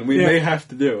make one, we may have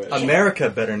to do it. America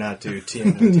better not do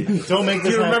TMNT. Don't make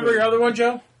this Do you remember happen. your other one,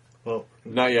 Joe? Well,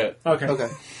 Not yet. Okay.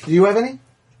 Do you have any?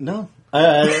 No. You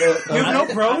have no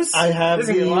pros? I have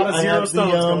There's a lot of I zero have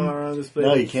stones going on the, around this place.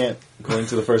 No, you can't. According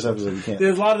to the first episode, you can't.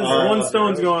 There's a lot of one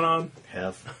stones going on.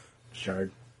 half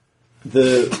shard.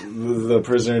 The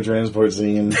prisoner transport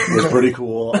scene was pretty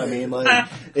cool. I mean, like,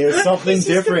 it was something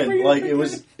different. Like, it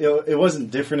wasn't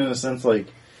different in a sense, like,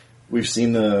 we've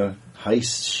seen the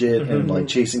heist shit and, like,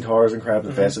 chasing cars and crap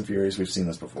and Fast and Furious. We've seen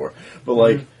this before. But,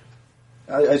 like,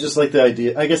 I just like the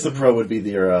idea. I guess the pro would be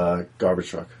the garbage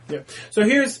truck. Yeah. So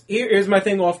here's my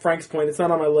thing off Frank's point. It's not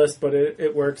on my list, but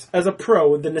it works. As a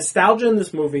pro, the nostalgia in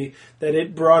this movie that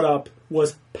it brought up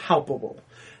was palpable.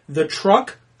 The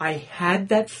truck, I had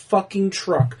that fucking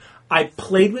truck. I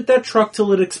played with that truck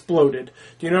till it exploded.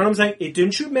 Do you know what I'm saying? It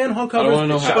didn't shoot manhole covers, wanna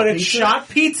know how. but it shot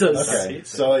pizzas. Okay,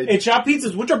 so It shot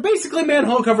pizzas, which are basically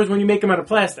manhole covers when you make them out of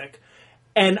plastic.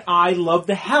 And I loved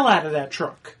the hell out of that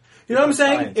truck. You know what I'm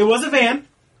saying? Fine. It was a van,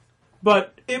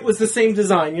 but it was the same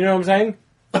design. You know what I'm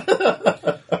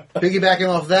saying? Piggybacking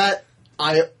off that,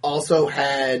 I also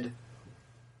had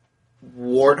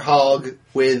Warthog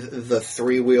with the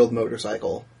 3-wheeled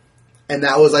motorcycle. And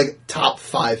that was like top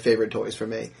 5 favorite toys for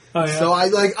me. Oh, yeah? So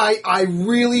I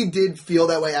really did feel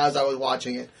that way as I was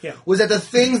watching it. Yeah. Was that the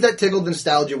things that tickled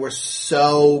nostalgia were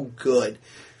so good.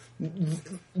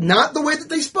 Not the way that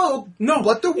they spoke, No,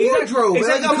 but the wardrobe.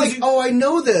 exactly, I'm like, oh, I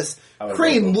know this. would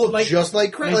Crane love looked just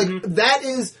like Crane. Like that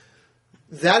is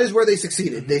where they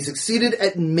succeeded. They succeeded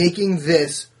at making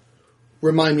this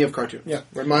remind me of cartoons. Yeah.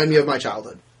 Remind me of my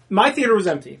childhood. My theater was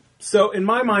empty. So in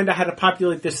my mind, I had to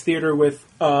populate this theater with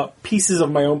pieces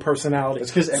of my own personality. It's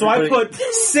 'cause So I everybody- put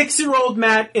 6-year-old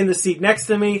Matt in the seat next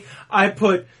to me. I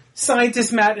put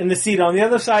scientist Matt in the seat on the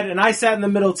other side, and I sat in the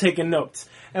middle taking notes.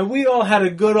 And we all had a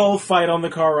good old fight on the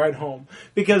car ride home.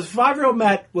 Because 5-year-old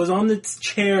Matt was on the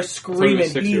chair screaming.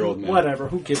 6-year-old Matt. Whatever,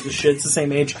 who gives a shit? It's the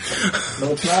same age.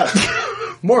 no, it's not.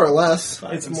 More or less.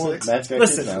 It's more. Matt's got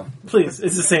Listen, kids now. please,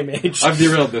 it's the same age. I've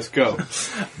derailed this. Go.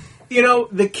 You know,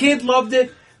 the kid loved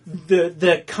it.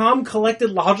 The calm, collected,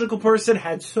 logical person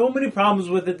had so many problems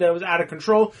with it that it was out of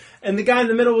control. And the guy in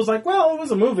the middle was like, well, it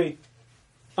was a movie.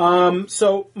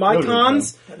 So my Movie,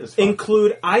 cons that is fun.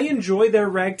 include I enjoy their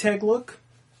ragtag look.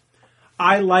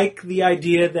 I like the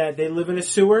idea that they live in a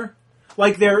sewer.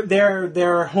 Like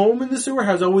their home in the sewer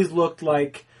has always looked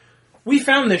like, we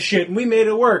found this shit and we made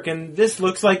it work and this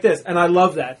looks like this. And I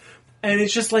love that. And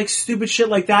it's just like stupid shit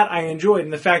like that I enjoyed.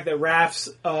 And the fact that Raph's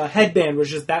headband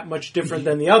was just that much different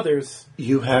than the others.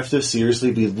 You have to seriously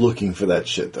be looking for that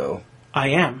shit, though. I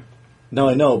am. No,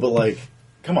 I know, but like,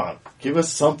 come on, give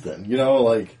us something. You know,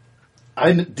 like,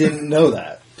 I didn't know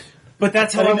that. But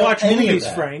that's how I didn't know watch any of movies,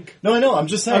 that. Frank. No, I know. I'm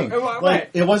just saying, right. like,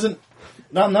 it wasn't.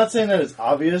 No, I'm not saying that it's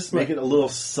obvious. Make Right. it a little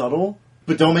subtle,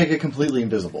 but don't make it completely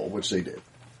invisible, which they did.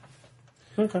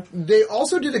 Okay. They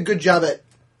also did a good job at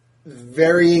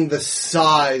varying the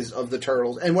size of the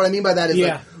turtles. And what I mean by that is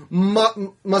like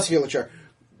musculature.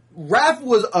 Raph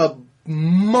was a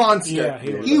monster. Yeah,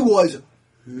 he was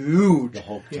huge. The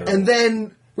Hulk And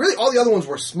then really all the other ones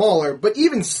were smaller, but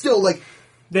even still like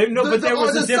There was the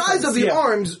a difference. size of the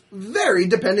arms varied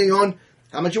depending on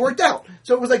how much you worked out.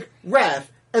 So it was like Raph,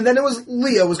 and then it was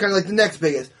Leo was kind of like the next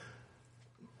biggest.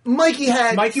 Mikey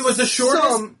was the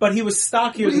shortest, but he was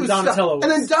stockier than Donatello was.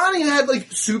 And then Donnie had like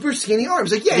super skinny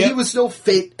arms. Like, yeah, Yep. he was still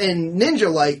fit and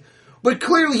ninja-like, But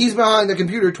clearly he's behind the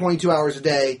computer 22 hours a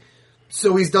day,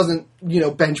 so he doesn't,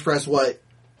 bench press what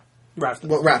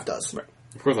Raph does. Right.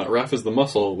 Of course not. Raph is the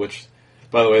muscle, which,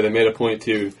 by the way, they made a point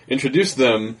to introduce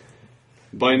them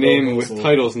by name with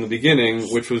titles in the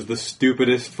beginning, which was the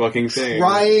stupidest fucking thing.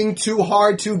 Trying too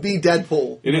hard to be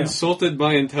Deadpool. It insulted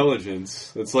my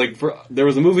intelligence. It's like, there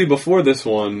was a movie before this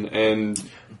one, and...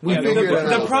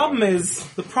 The problem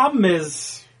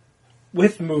is,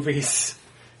 with movies,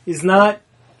 is not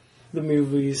the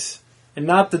movies, and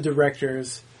not the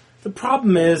directors. The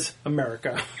problem is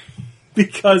America.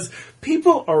 Because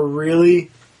people are really,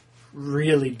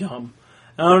 really dumb.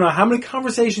 I don't know how many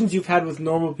conversations you've had with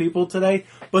normal people today,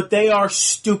 but they are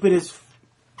stupid as...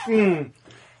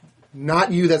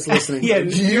 Not you that's listening. Yeah,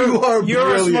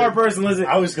 you're a smart person listening.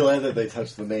 I was glad that they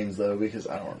touched the names, though, because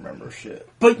I don't remember shit.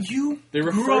 But you They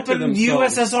grew refer up to in the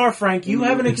themselves. USSR, Frank. You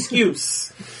have an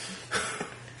excuse.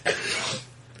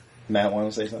 Matt,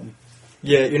 want to say something?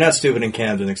 Yeah, you're not stupid in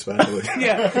Camden, especially.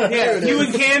 Yeah. You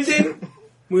in Camden,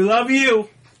 we love you.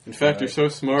 In fact, you're so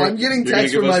smart, I'm getting you're gonna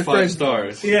texts give from us my 5 friends.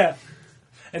 stars. Yeah.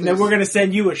 And then we're going to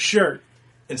send you a shirt.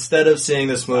 Instead of seeing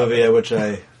this movie, at which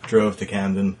I drove to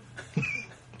Camden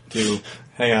to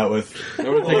hang out with That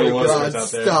would take a Oh, lot God,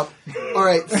 out there. stop.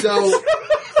 Alright, so...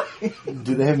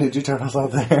 Do they have Ninja Turtles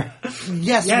out there?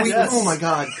 Yes, Yes. oh my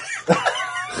God.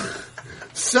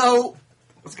 So...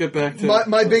 Let's get back to...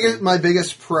 My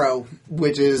biggest pro,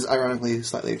 which is ironically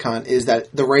slightly a con, is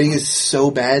that the writing is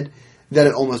so bad that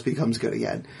it almost becomes good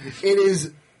again. It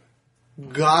is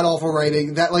god awful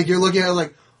writing that you're looking at it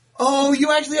like, oh,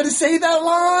 you actually had to say that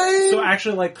line. So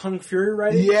actually, like Kung Fury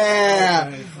writing? Yeah.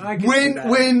 Okay, I can see that.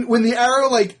 When the arrow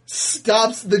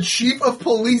stops the chief of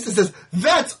police and says,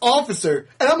 "That's officer,"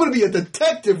 and I'm going to be a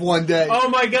detective one day. Oh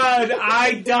my God,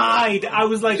 I died. I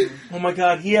was like, oh my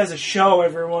God, he has a show,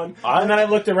 everyone. And then I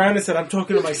looked around and said, I'm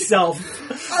talking to myself.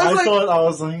 I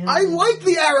was I like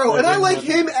the arrow, and I like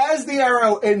him as the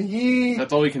arrow, and he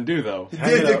That's all we can do, though.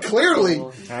 did it clearly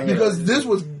Hang it because up. this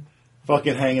was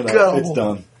Fucking hang it up. Go. It's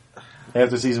done.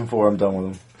 After season 4, I'm done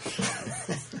with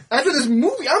them. after this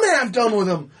movie. I'm half done with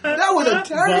him. That was a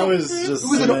terrible. That was just it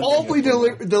was an cementing awfully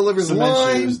it. delivered Cement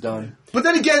line. shoes done. But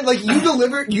then again,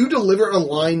 you deliver a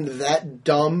line that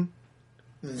dumb,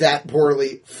 that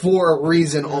poorly for a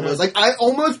reason. Almost I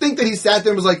almost think that he sat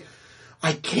there and was like,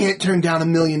 I can't turn down $1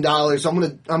 million, so I'm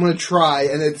gonna try,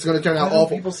 and it's gonna turn Why out don't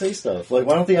awful. people say stuff? Why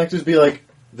don't the actors be like,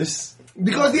 this...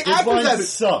 Because the This actors line have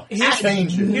sucks. Here's-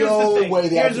 Change it. Here's No the thing. way the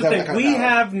Here's actors the have thing. that kind of We power.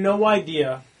 have no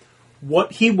idea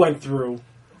what he went through,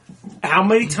 how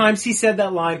many times he said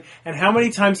that line, and how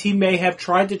many times he may have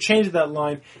tried to change that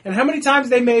line, and how many times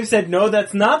they may have said, no,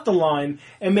 that's not the line,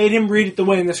 and made him read it the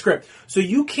way in the script. So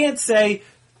you can't say,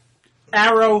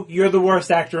 Arrow, you're the worst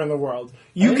actor in the world.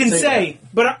 You didn't can say say,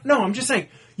 but no, I'm just saying,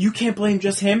 you can't blame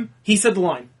just him. He said the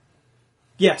line.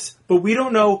 Yes, but we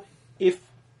don't know if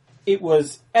it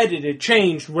was edited,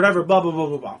 changed, whatever, blah, blah, blah,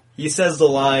 blah, blah. He says the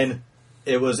line,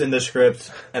 it was in the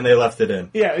script, and they left it in.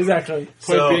 Yeah, exactly. Point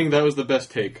So- being, that was the best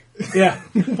take. Yeah.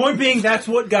 Point being, that's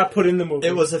what got put in the movie.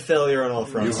 It was a failure on all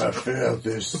fronts. failed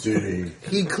this city.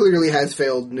 He clearly has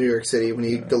failed New York City when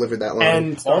he delivered that line.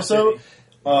 And Star Also, City.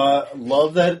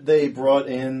 love that they brought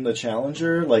in the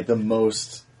Challenger,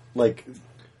 the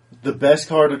best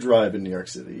car to drive in New York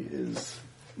City is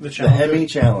the the Challenger. Hemi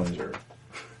Challenger.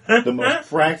 The most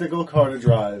practical car to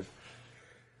drive.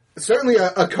 Certainly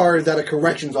a car that a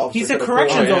corrections officer. He's a could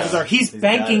corrections Oh, yeah. officer. He's He's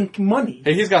banking money.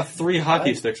 Hey, he's got 3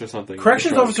 hockey sticks or something.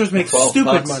 Corrections Trump. officers make 12 stupid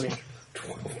bucks. money.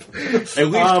 At least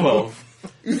 12.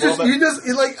 You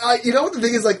know what the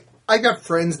thing is, I got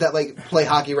friends that play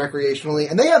hockey recreationally,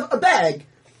 and they have a bag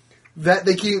that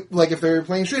they keep, if they're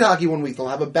playing street hockey one week, they'll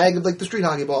have a bag of the street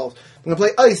hockey balls. When they play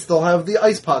ice, they'll have the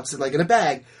ice pucks in a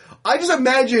bag. I just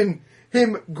imagine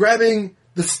him grabbing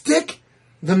the stick,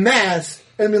 the mask,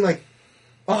 and being like,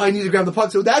 oh, I need to grab the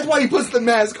puck. So that's why he puts the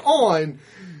mask on,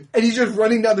 and he's just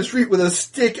running down the street with a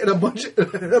stick and a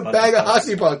bag of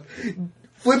hockey pucks.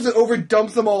 Flips it over,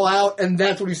 dumps them all out, and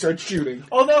that's when he starts shooting.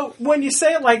 Although, when you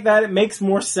say it like that, it makes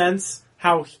more sense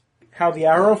how the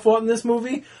Arrow fought in this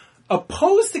movie,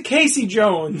 opposed to Casey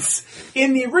Jones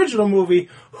in the original movie,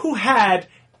 who had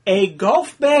a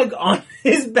golf bag on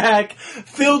his back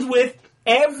filled with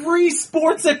every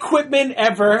sports equipment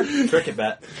ever. Cricket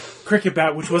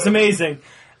bat. Which was amazing.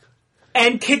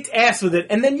 And kicked ass with it.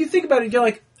 And then you think about it, you're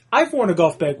like, I've worn a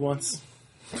golf bag once.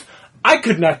 I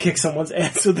could not kick someone's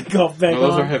ass with a golf bag No,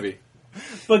 those on. are heavy.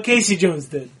 But Casey Jones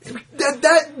did.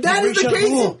 That is the Richard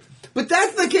Casey, Moore. but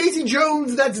that's the Casey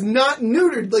Jones that's not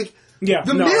neutered. The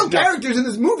no, male no. characters in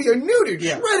this movie are neutered.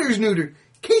 Yeah. Shredder's neutered.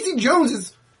 Casey Jones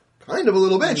is kind of a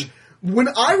little bitch. when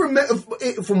I remember,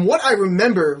 from what I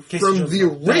remember Casey from Jones the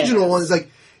was original badass. one, is like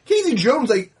Casey Jones,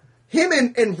 like him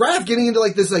and Raph getting into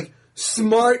like this like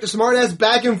smart ass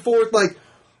back and forth, like,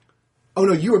 oh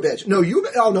no, you a bitch. No,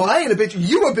 oh no, I ain't a bitch.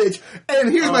 You a bitch.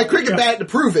 And here's my cricket bat to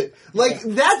prove it. Like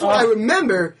that's what I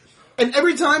remember. And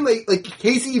every time like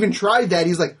Casey even tried that,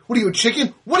 he's like, "What are you, a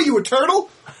chicken? What are you, a turtle?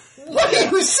 What are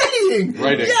you saying?"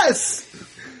 Writing. Yes.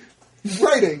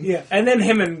 Writing. Yeah, and then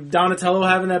him and Donatello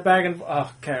having that back and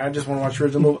okay, I just want to watch the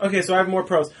original movie. Okay, so I have more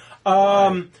pros.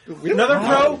 Another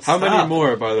pro. How many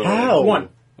more, by the way? How? One.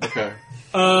 Okay.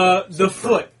 The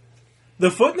Foot.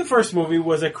 The Foot in the first movie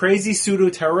was a crazy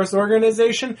pseudo-terrorist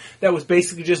organization that was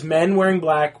basically just men wearing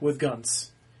black with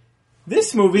guns.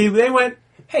 This movie, they went,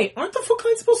 hey, aren't the Foot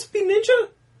Clan supposed to be ninja?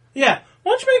 Yeah,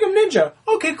 why don't you make them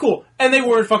ninja? Okay, cool. And they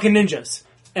weren't fucking ninjas.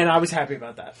 And I was happy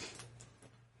about that.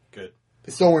 Good.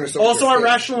 Also, I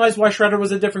rationalized why Shredder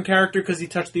was a different character because he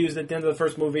touched the U's at the end of the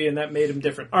first movie, and that made him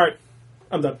different. Alright,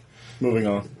 I'm done. Moving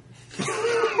on.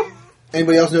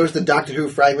 Anybody else notice the Doctor Who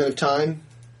fragment of time?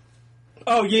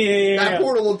 Oh, yeah. That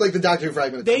portal looked like the Doctor Who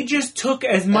fragment of time. They just took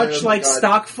as much Oh, like God.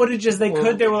 stock footage as they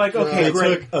could. They were like, okay, They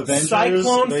great. took Avengers.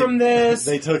 Cyclone from this.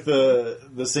 They took the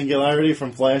Singularity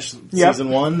from Flash Yep. season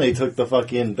 1. They took the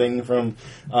fucking thing from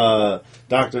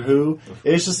Doctor Who.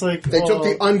 It's just like They took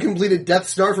the uncompleted Death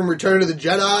Star from Return of the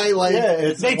Jedi. Like, yeah.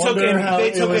 It's They took wonder how they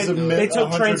it took was they took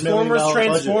 $100 Transformers million budget.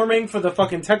 transforming for the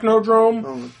fucking Technodrome.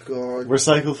 oh my God.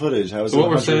 Recycled footage. How is So it what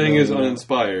we're $100 saying is million?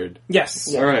 uninspired.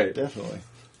 Yes, All right. Definitely.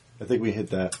 I think we hit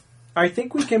that. I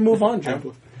think we can move on,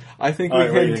 Joe, I think All we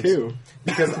right, can ratings. too.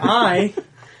 because I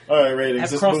All right, ratings. have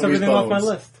This crossed movie's everything off my bones.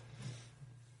 list.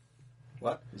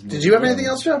 What? Did you have anything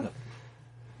else, Joe?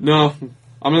 No,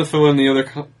 I'm gonna fill in the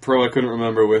other pro I couldn't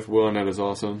remember with Will Arnett is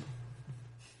awesome.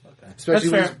 Especially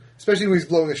That's when fair. especially when he's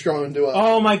blowing a straw into a...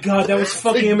 Oh my god, that was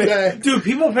fucking Big amazing, bag. dude.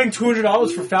 People are paying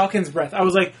 $200 for Falcon's breath. I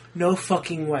was like, no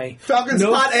fucking way. Falcon's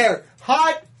no, hot air.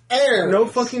 Hot air. No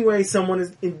fucking way. Someone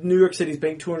is in New York City is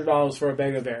paying $200 for a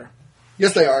bag of air.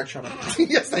 Yes, they are. Shut up.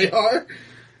 Yes, they are.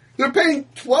 They're paying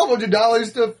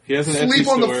 $1,200 to He has an sleep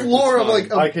Etsy on the store. floor It's of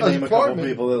like I can an name a couple apartment.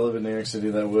 people that live in New York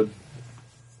City that would.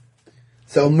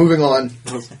 So moving on.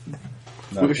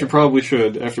 We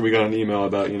should after we got an email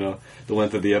about the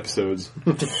length of the episodes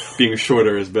being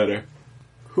shorter is better.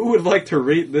 Who would like to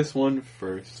rate this one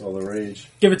first? It's all the rage.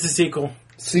 Give it to sequel.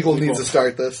 Sequel needs to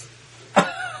start this.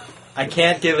 I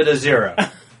can't give it a 0.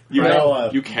 You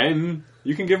Right. you can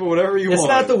give it whatever you It's want.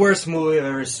 not the worst movie I've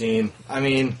ever seen. I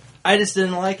mean, I just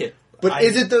didn't like it. But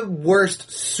is it the worst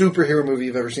superhero movie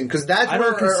you've ever seen? Because that's I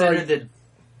where don't consider the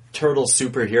turtles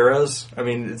superheroes. I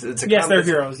mean, it's a Yes, comic- they're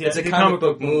heroes. Yeah, it's a the comic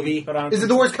book movie. But I don't Is it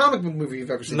the worst comic book movie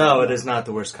you've ever seen? No, it is not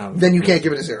the worst comic. Then you book can't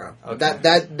movie. give it a 0.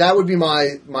 Okay. That would be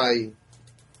my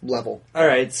level. All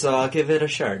right, so I'll give it a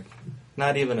shard.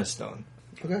 Not even a stone.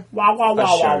 Okay. Wow, wow, A wow,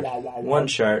 wow, shard. wow, wow, wow. One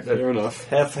shard. Fair enough.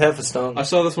 Half a stone. I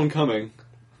saw this one coming.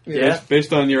 Yeah.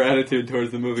 Based on your attitude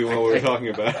towards the movie while we were talking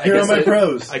about it. Here are guess my I-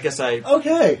 pros. I guess I.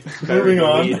 Okay, moving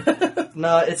on.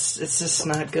 No, it's just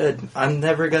not good. I'm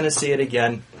never gonna see it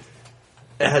again.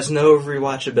 It has no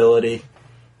rewatchability.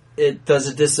 It does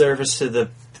a disservice to the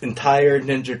entire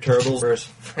Ninja Turtles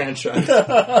franchise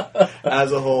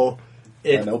as a whole.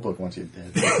 That Notebook wants you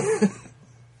dead.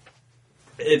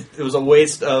 It was a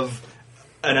waste of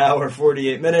an hour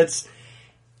 48 minutes.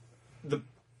 The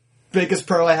biggest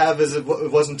pro I have is it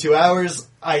wasn't 2 hours.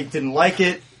 I didn't like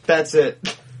it. That's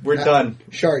it. We're done.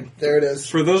 Shard. There it is.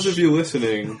 For those of you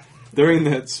listening, during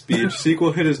that speech,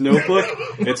 Sequel hit his notebook,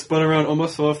 it spun around,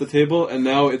 almost fell off the table, and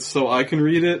now it's so I can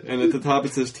read it, and at the top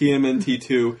it says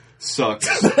TMNT2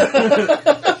 sucks.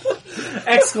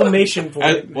 Exclamation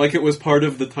point. Like it was part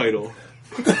of the title.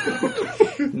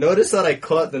 Notice that I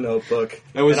caught the Notebook,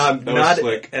 That was- and I'm that was not,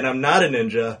 slick. and I'm not a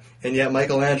ninja, and yet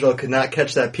Michelangelo could not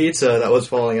catch that pizza that was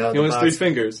falling out of He the only has 3 box.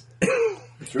 fingers.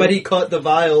 But he caught the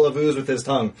vial of ooze with his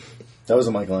tongue. That was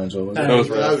a Michelangelo. Wasn't That it? was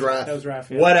That was right. right. That was Raph.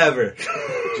 Yeah. Whatever.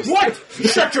 What?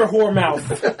 Shut your whore mouth.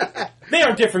 They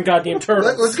are different goddamn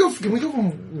turtles. Let's go. Can we go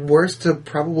from worst to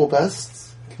probable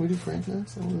best? Can we do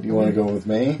franchise? You want to go with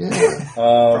me? Yeah.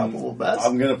 Probable best.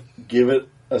 I'm gonna give it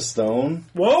a stone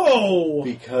Whoa.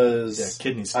 because Yeah,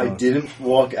 kidney I stone. didn't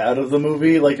walk out of the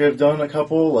movie like I've done a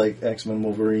couple, like X-Men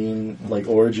Wolverine, like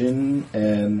Origin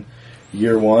and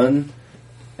Year One.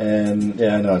 And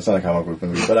yeah, I know it's not a comic book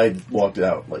movie, but I walked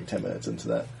out like 10 minutes into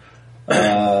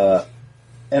that.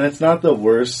 And it's not the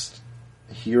worst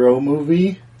hero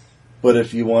movie, but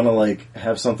if you want to like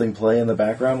have something play in the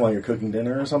background while you're cooking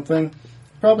dinner or something,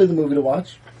 probably the movie to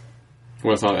watch.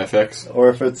 Well, it's on FX. Or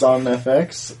if it's on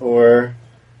FX, or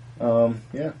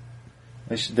yeah,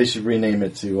 they should rename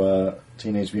it to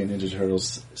Teenage Mutant Ninja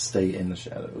Turtles: Stay in the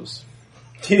Shadows.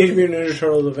 Teenage Mutant Ninja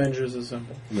Turtles Avengers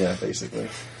Assemble. Yeah, basically.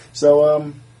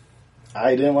 So,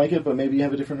 I didn't like it, but maybe you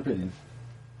have a different opinion.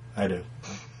 I do.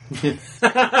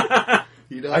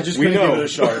 I just couldn't give it a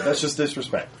shot. That's just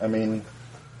disrespect. I mean,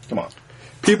 come on.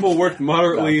 People worked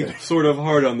moderately, sort of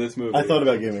hard on this movie. I thought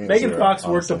about giving it Megan 0, Fox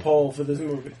worked honestly. a poll for this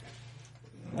movie.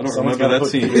 I don't Someone's remember gotta that put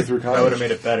scene. Peter through That college. would have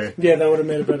made it better. Yeah, that would have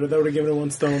made it better. That would have given it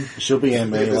 1 stone. She'll be in At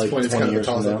May this like point, it's 20 kind of a years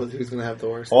from toss-up now. with who's going to have the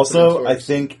worst. Also, I stories.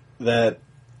 think that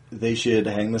they should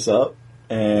hang this up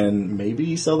and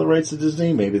maybe sell the rights to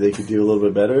Disney. Maybe they could do a little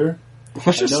bit better.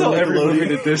 Let's just I know sell every movie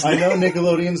to Nickelodeon- Disney. I know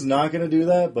Nickelodeon's not going to do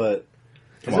that, but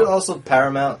Is it also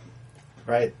Paramount?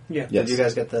 Right? Yeah. Yes. Did you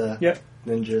guys get the Yep.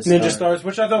 Ninja Ninja Stars,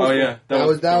 which I thought was Oh cool. yeah,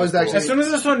 That was actually- As soon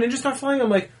as I saw Ninja Star flying, I'm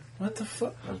like, what the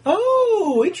fuck?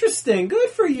 Oh, interesting. Good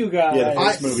for you guys. yeah, the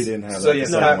first I- movie didn't have So that. yeah, The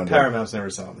second one did. Paramount's never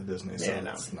selling to Disney, so Yeah,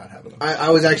 no. it's not happening. I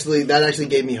was actually that actually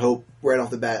gave me hope right off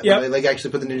the bat. Yep. When they like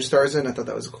actually put the Ninja Stars in. I thought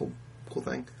that was a cool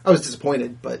thing. I was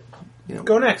disappointed, but you know,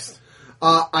 Go next.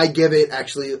 I give it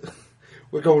actually.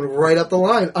 We're going right up the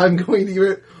line. I'm going to give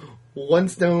it 1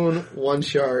 stone, 1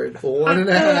 shard,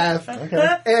 1.5.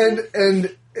 Okay.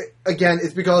 And again,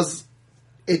 it's because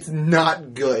it's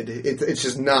not good. It's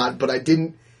just not. But I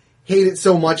didn't hate it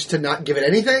so much to not give it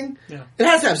anything. Yeah. It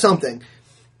has to have something.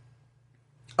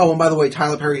 Oh, and by the way,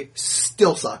 Tyler Perry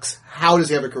still sucks. How does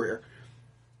he have a career?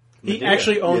 He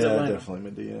actually owns Yeah, Atlanta. definitely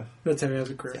Medea. That's how he has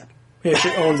a career. He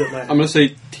actually owns Atlanta. I'm gonna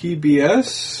say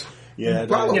TBS. Yeah,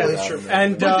 Probably. Yeah, Oh, that's yeah. true.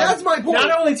 And But that's my point.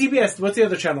 Not only TBS, what's the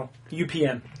other channel?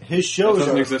 UPN. His shows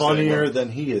doesn't are exist funnier anymore. than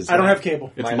he is. I don't have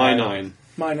cable. It's My My Nine. Nine.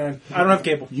 My 9. I don't have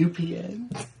cable.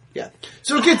 UPN. Yeah.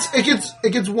 So it gets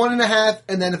 1.5,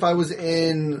 and then if I was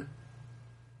in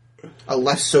a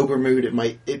less sober mood,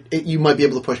 you might be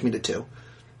able to push me to 2.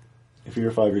 If you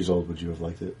were 5 years old, would you have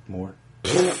liked it more?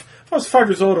 If I was 5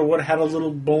 years old, I would have had a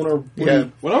little boner. Yeah.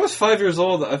 When I was 5 years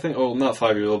old, I think, not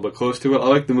 5 years old, but close to it, I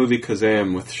liked the movie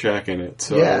Kazam with Shaq in it.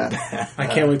 So, Yeah. I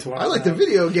can't wait to watch I liked that. the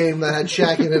video game that had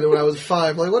Shaq in it when I was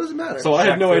 5. Like, what does it matter? So I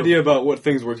had no Shaq Fu. idea about what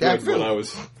things were Shaq good when Fu. I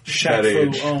was Shaq that Fu.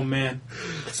 age. Oh, man.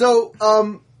 So,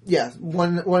 yeah,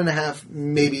 1.5,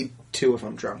 maybe 2 if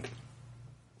I'm drunk.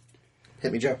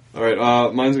 Hit me, Joe. All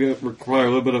right, mine's going to require a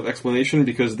little bit of explanation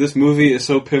because this movie is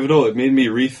so pivotal. It made me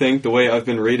rethink the way I've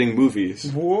been rating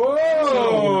movies.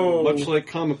 Whoa! Much like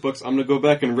comic books, I'm going to go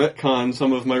back and retcon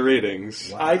some of my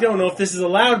ratings. I don't know if this is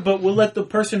allowed, but we'll let the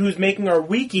person who's making our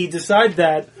wiki decide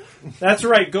that. That's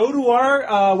right. Go to our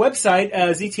website,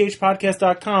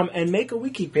 zthpodcast.com, and make a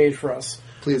wiki page for us.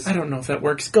 Please. I don't know if that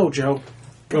works. Go, Joe.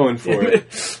 Going for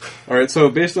it. All right, so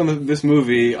based on this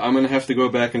movie, I'm going to have to go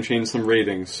back and change some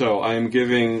ratings. So I am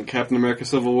giving Captain America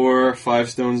Civil War 5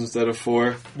 stones instead of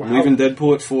 4. Wow. I'm leaving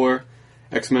Deadpool at 4.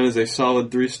 X-Men is a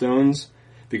solid 3 stones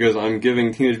because I'm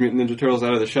giving Teenage Mutant Ninja Turtles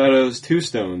Out of the Shadows 2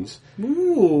 stones.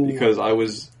 Ooh. Because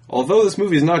although this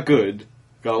movie is not good,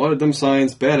 got a lot of dumb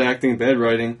science, bad acting, bad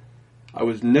writing, I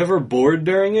was never bored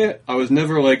during it. I was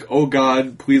never like, oh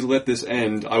god, please let this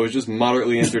end. I was just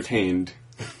moderately entertained.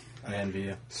 I envy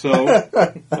you. So,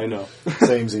 I know.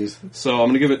 Samesies. So I'm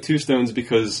going to give it 2 stones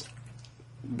because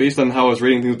based on how I was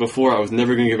rating things before, I was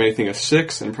never going to give anything a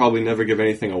 6 and probably never give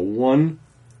anything a 1.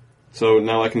 So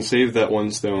now I can save that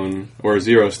 1 stone or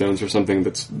 0 stones for something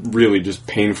that's really just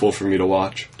painful for me to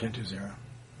watch. Can't do 0.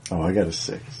 Oh, I got a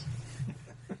 6.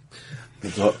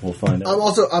 We'll find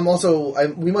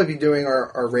out. We might be doing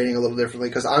our rating a little differently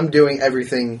because I'm doing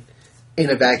everything in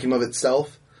a vacuum of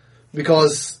itself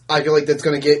because I feel like that's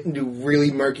going to get into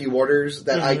really murky waters.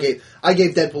 That I gave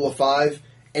Deadpool a 5,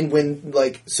 and when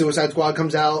like Suicide Squad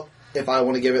comes out, if I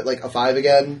want to give it like a 5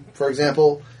 again, for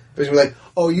example, it's going to be like,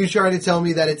 oh, you trying to tell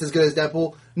me that it's as good as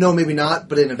Deadpool? No, maybe not,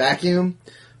 but in a vacuum.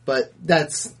 But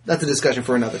that's a discussion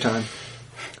for another time.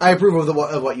 I approve of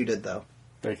what you did though.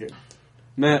 Thank you.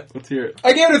 Matt, let's hear it.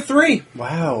 I gave it a 3.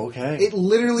 Wow, okay. It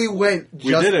literally went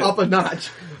We just did it. up a notch.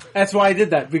 That's why I did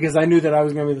that, because I knew that I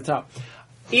was going to be the top.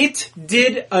 It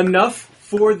did enough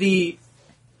for the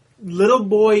little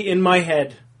boy in my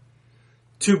head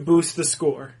to boost the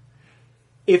score.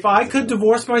 If I could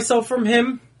divorce myself from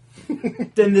him,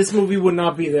 then this movie would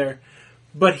not be there.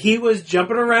 But he was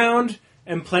jumping around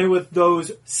and playing with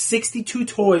those 62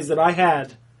 toys that I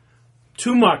had.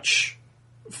 Too much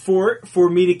for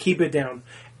me to keep it down.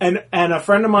 And a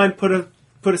friend of mine put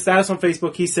a status on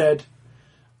Facebook. He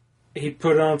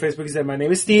put it on Facebook. He said, "My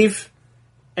name is Steve,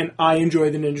 and I enjoy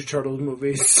the Ninja Turtles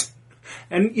movies."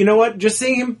 And you know what? Just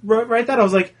seeing him write that, I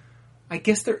was like, I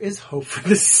guess there is hope for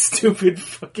this stupid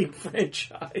fucking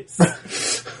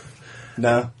franchise.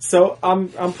 No, So I'm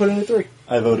putting it 3.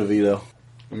 I vote a veto.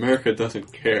 America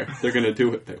doesn't care. They're going to do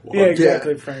what they want. Yeah,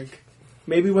 exactly, Frank.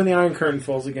 Maybe when the Iron Curtain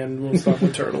falls again, we'll stop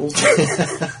with turtles.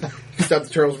 stop the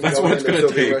Turtles from That's going what it's into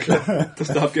going to Soviet take Russia. to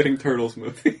stop getting Turtles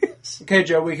movies. Okay,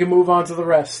 Joe, we can move on to the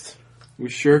rest. We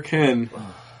sure can.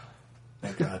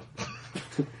 Thank God.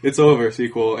 It's over,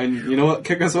 sequel. And you know what?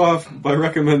 Kick us off by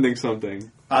recommending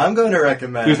something. I'm going to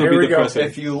recommend, Please don't Here be we go. depressing.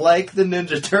 if you like the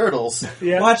Ninja Turtles,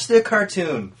 Yeah. watch the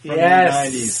cartoon from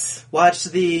Yes. the 90s. Watch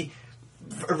the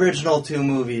original 2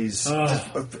 movies.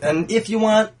 Ugh. And if you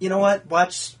want, you know what?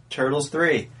 Watch Turtles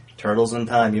 3. Turtles in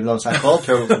Time. Even though it's not called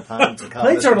Turtles in Time. It's a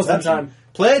Play Turtles in misconception. Time.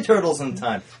 Play Turtles in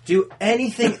Time. Do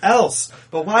anything else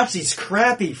but watch these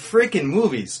crappy freaking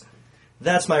movies.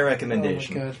 That's my Oh my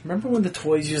recommendation. god. Remember when the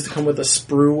toys used to come with a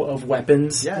sprue of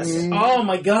weapons? Yes. Oh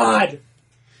my god.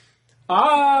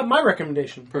 My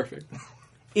recommendation Perfect.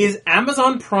 is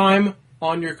Amazon Prime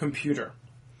on your computer.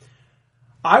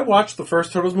 I watched the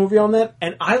first Turtles movie on that,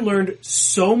 and I learned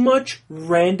so much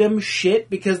random shit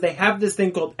because they have this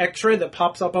thing called X-Ray that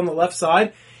pops up on the left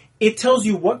side. It tells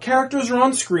you what characters are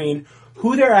on screen,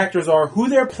 who their actors are, who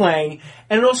they're playing,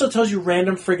 and it also tells you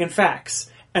random friggin' facts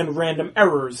and random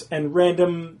errors and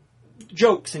random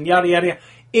jokes and yada yada yada.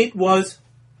 It was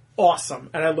awesome,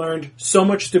 and I learned so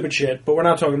much stupid shit, but we're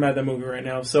not talking about that movie right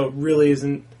now, so it really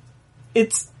isn't...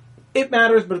 It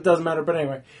matters, but it doesn't matter, but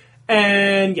anyway.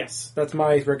 And yes, that's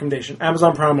my recommendation.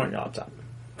 Amazon Prime on your laptop.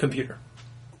 Computer.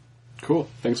 Cool.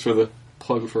 Thanks for the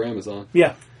plug for Amazon.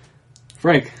 Yeah.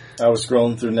 Frank. I was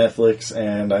scrolling through Netflix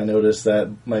and I noticed that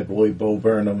my boy Bo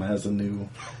Burnham has a new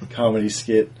comedy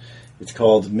skit. It's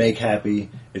called Make Happy.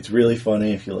 It's really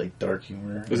funny if you like dark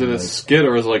humor. Is it a Like, skit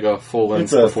or is it like a full-length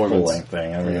it's a performance? full-length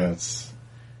thing. I mean,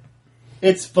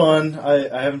 it's fun.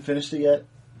 I haven't finished it yet,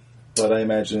 but I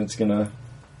imagine it's gonna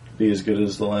be as good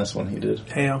as the last one he did.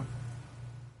 Heyo.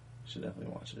 Should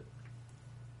definitely watch it.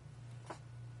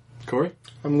 Corey?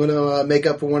 I'm going to make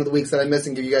up for one of the weeks that I missed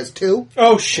and give you guys 2.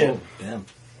 Oh, shit. Damn.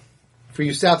 For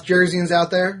you South Jerseyans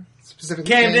out there,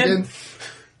 specifically Camden.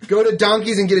 go to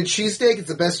Donkey's and get a cheesesteak. It's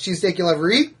the best cheesesteak you'll ever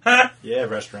eat. Yeah,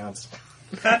 restaurants.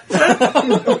 Yeah,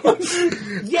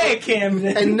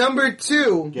 Camden. And number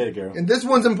 2, Get it, girl. and this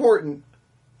one's important,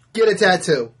 get a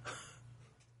tattoo.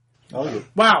 Oh,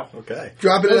 Wow. Okay.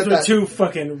 Drop it Those at were that. 2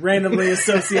 fucking randomly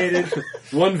associated.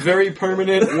 One very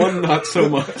permanent, one not so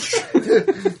much.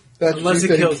 That's Unless it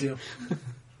cheesesteak. kills you.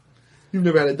 You've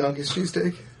never had a Donkey's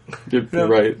cheesesteak. You're No.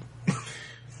 right.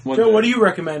 One Joe, day. what do you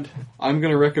recommend? I'm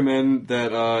going to recommend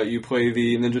that you play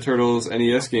the Ninja Turtles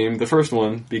NES game, the first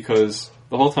one, because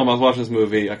the whole time I was watching this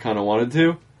movie, I kind of wanted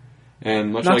to.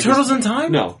 And much Not like Turtles this, in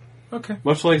Time? No. Okay.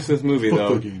 Much like this movie,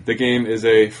 though, game. the game is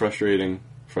a frustrating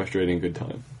good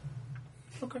time.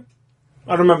 Okay.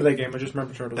 I don't remember that game. I just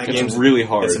remember Turtles. That It's game's really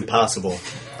hard. It's impossible.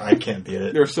 I can't beat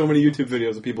it. There are so many YouTube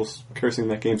videos of people cursing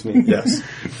that game's name. Yes.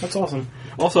 That's awesome.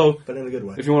 Also, But in a good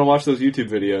way. if you want to watch those YouTube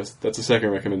videos, that's the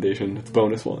second recommendation. It's a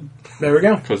bonus one. There we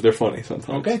go. Because they're funny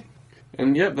sometimes. Okay.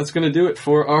 And yeah, that's going to do it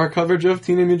for our coverage of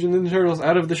Teenage Mutant Ninja Turtles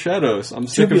Out of the Shadows. I'm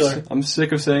sick Tubular.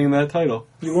 of saying that title.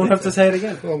 You won't have to say it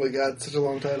again. Oh my god, such a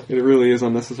long title. It really is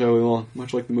unnecessarily long,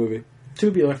 much like the movie.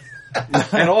 Tubular.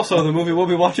 And also, the movie we'll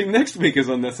be watching next week is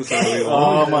unnecessarily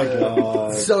long. Oh my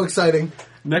god. So exciting.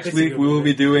 Next It's a week good we will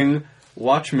movie. be doing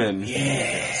Watchmen.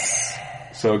 Yes.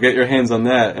 So get your hands on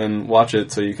that and watch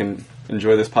it so you can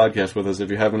enjoy this podcast with us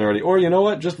if you haven't already. Or you know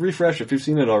what? Just refresh if you've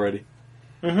seen it already.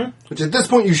 Which at this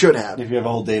point you should have. If you have a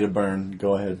whole day to burn,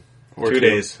 go ahead. Or 2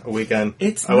 days, a weekend.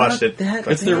 It's I watched not it. that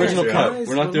It's the bad, original cut. guys.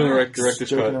 We're not doing a Relax. director's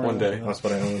cut Joking one day. around. That's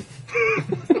what I own.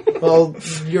 Well,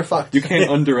 you're fucked. You can't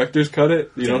undirector's cut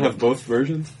it? You don't have both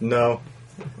versions? No.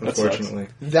 That Unfortunately.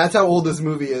 That's how old this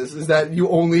movie is that you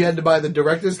only had to buy the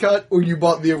director's cut or you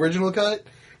bought the original cut.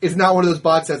 It's not one of those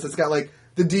box sets. It's got like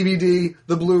the DVD,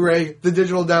 the Blu-ray, the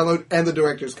digital download, and the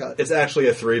director's cut. It's actually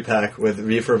a 3-pack with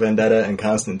V for Vendetta and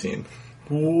Constantine.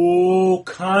 Whoa,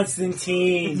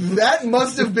 Constantine. That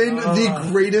must have been the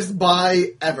greatest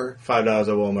buy ever. $5 at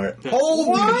Walmart.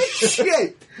 Holy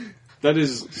shit! That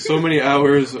is so many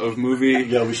hours of movie.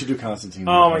 Yeah, we should do Constantine.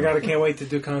 Oh my god, I can't wait to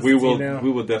do We Constantine now.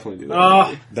 will definitely do that.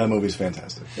 Oh, That movie's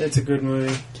fantastic. it's a good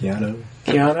movie. Keanu.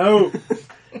 Keanu.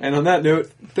 And on that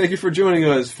note, thank you for joining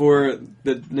us for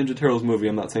the Ninja Turtles movie.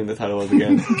 I'm not saying the title of it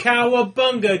again.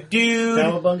 Cowabunga, dude.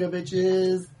 Cowabunga,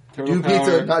 bitches. Turtle Do Power.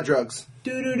 pizza, not drugs.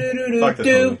 Do Fuck this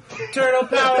do movie. Turtle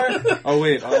power. Oh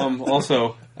wait,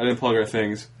 also, I didn't plug our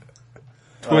things.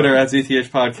 Twitter at ZTH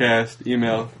Podcast,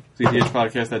 email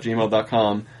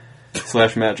zthpodcast@gmail.com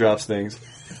 /Matt Drops Things.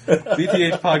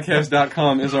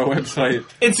 ZTHpodcast.com is our website.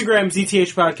 Instagram,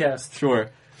 ZTH Podcast.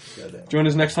 Sure. Join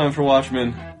us next time for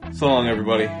Watchmen. So long,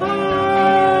 everybody.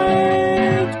 Bye.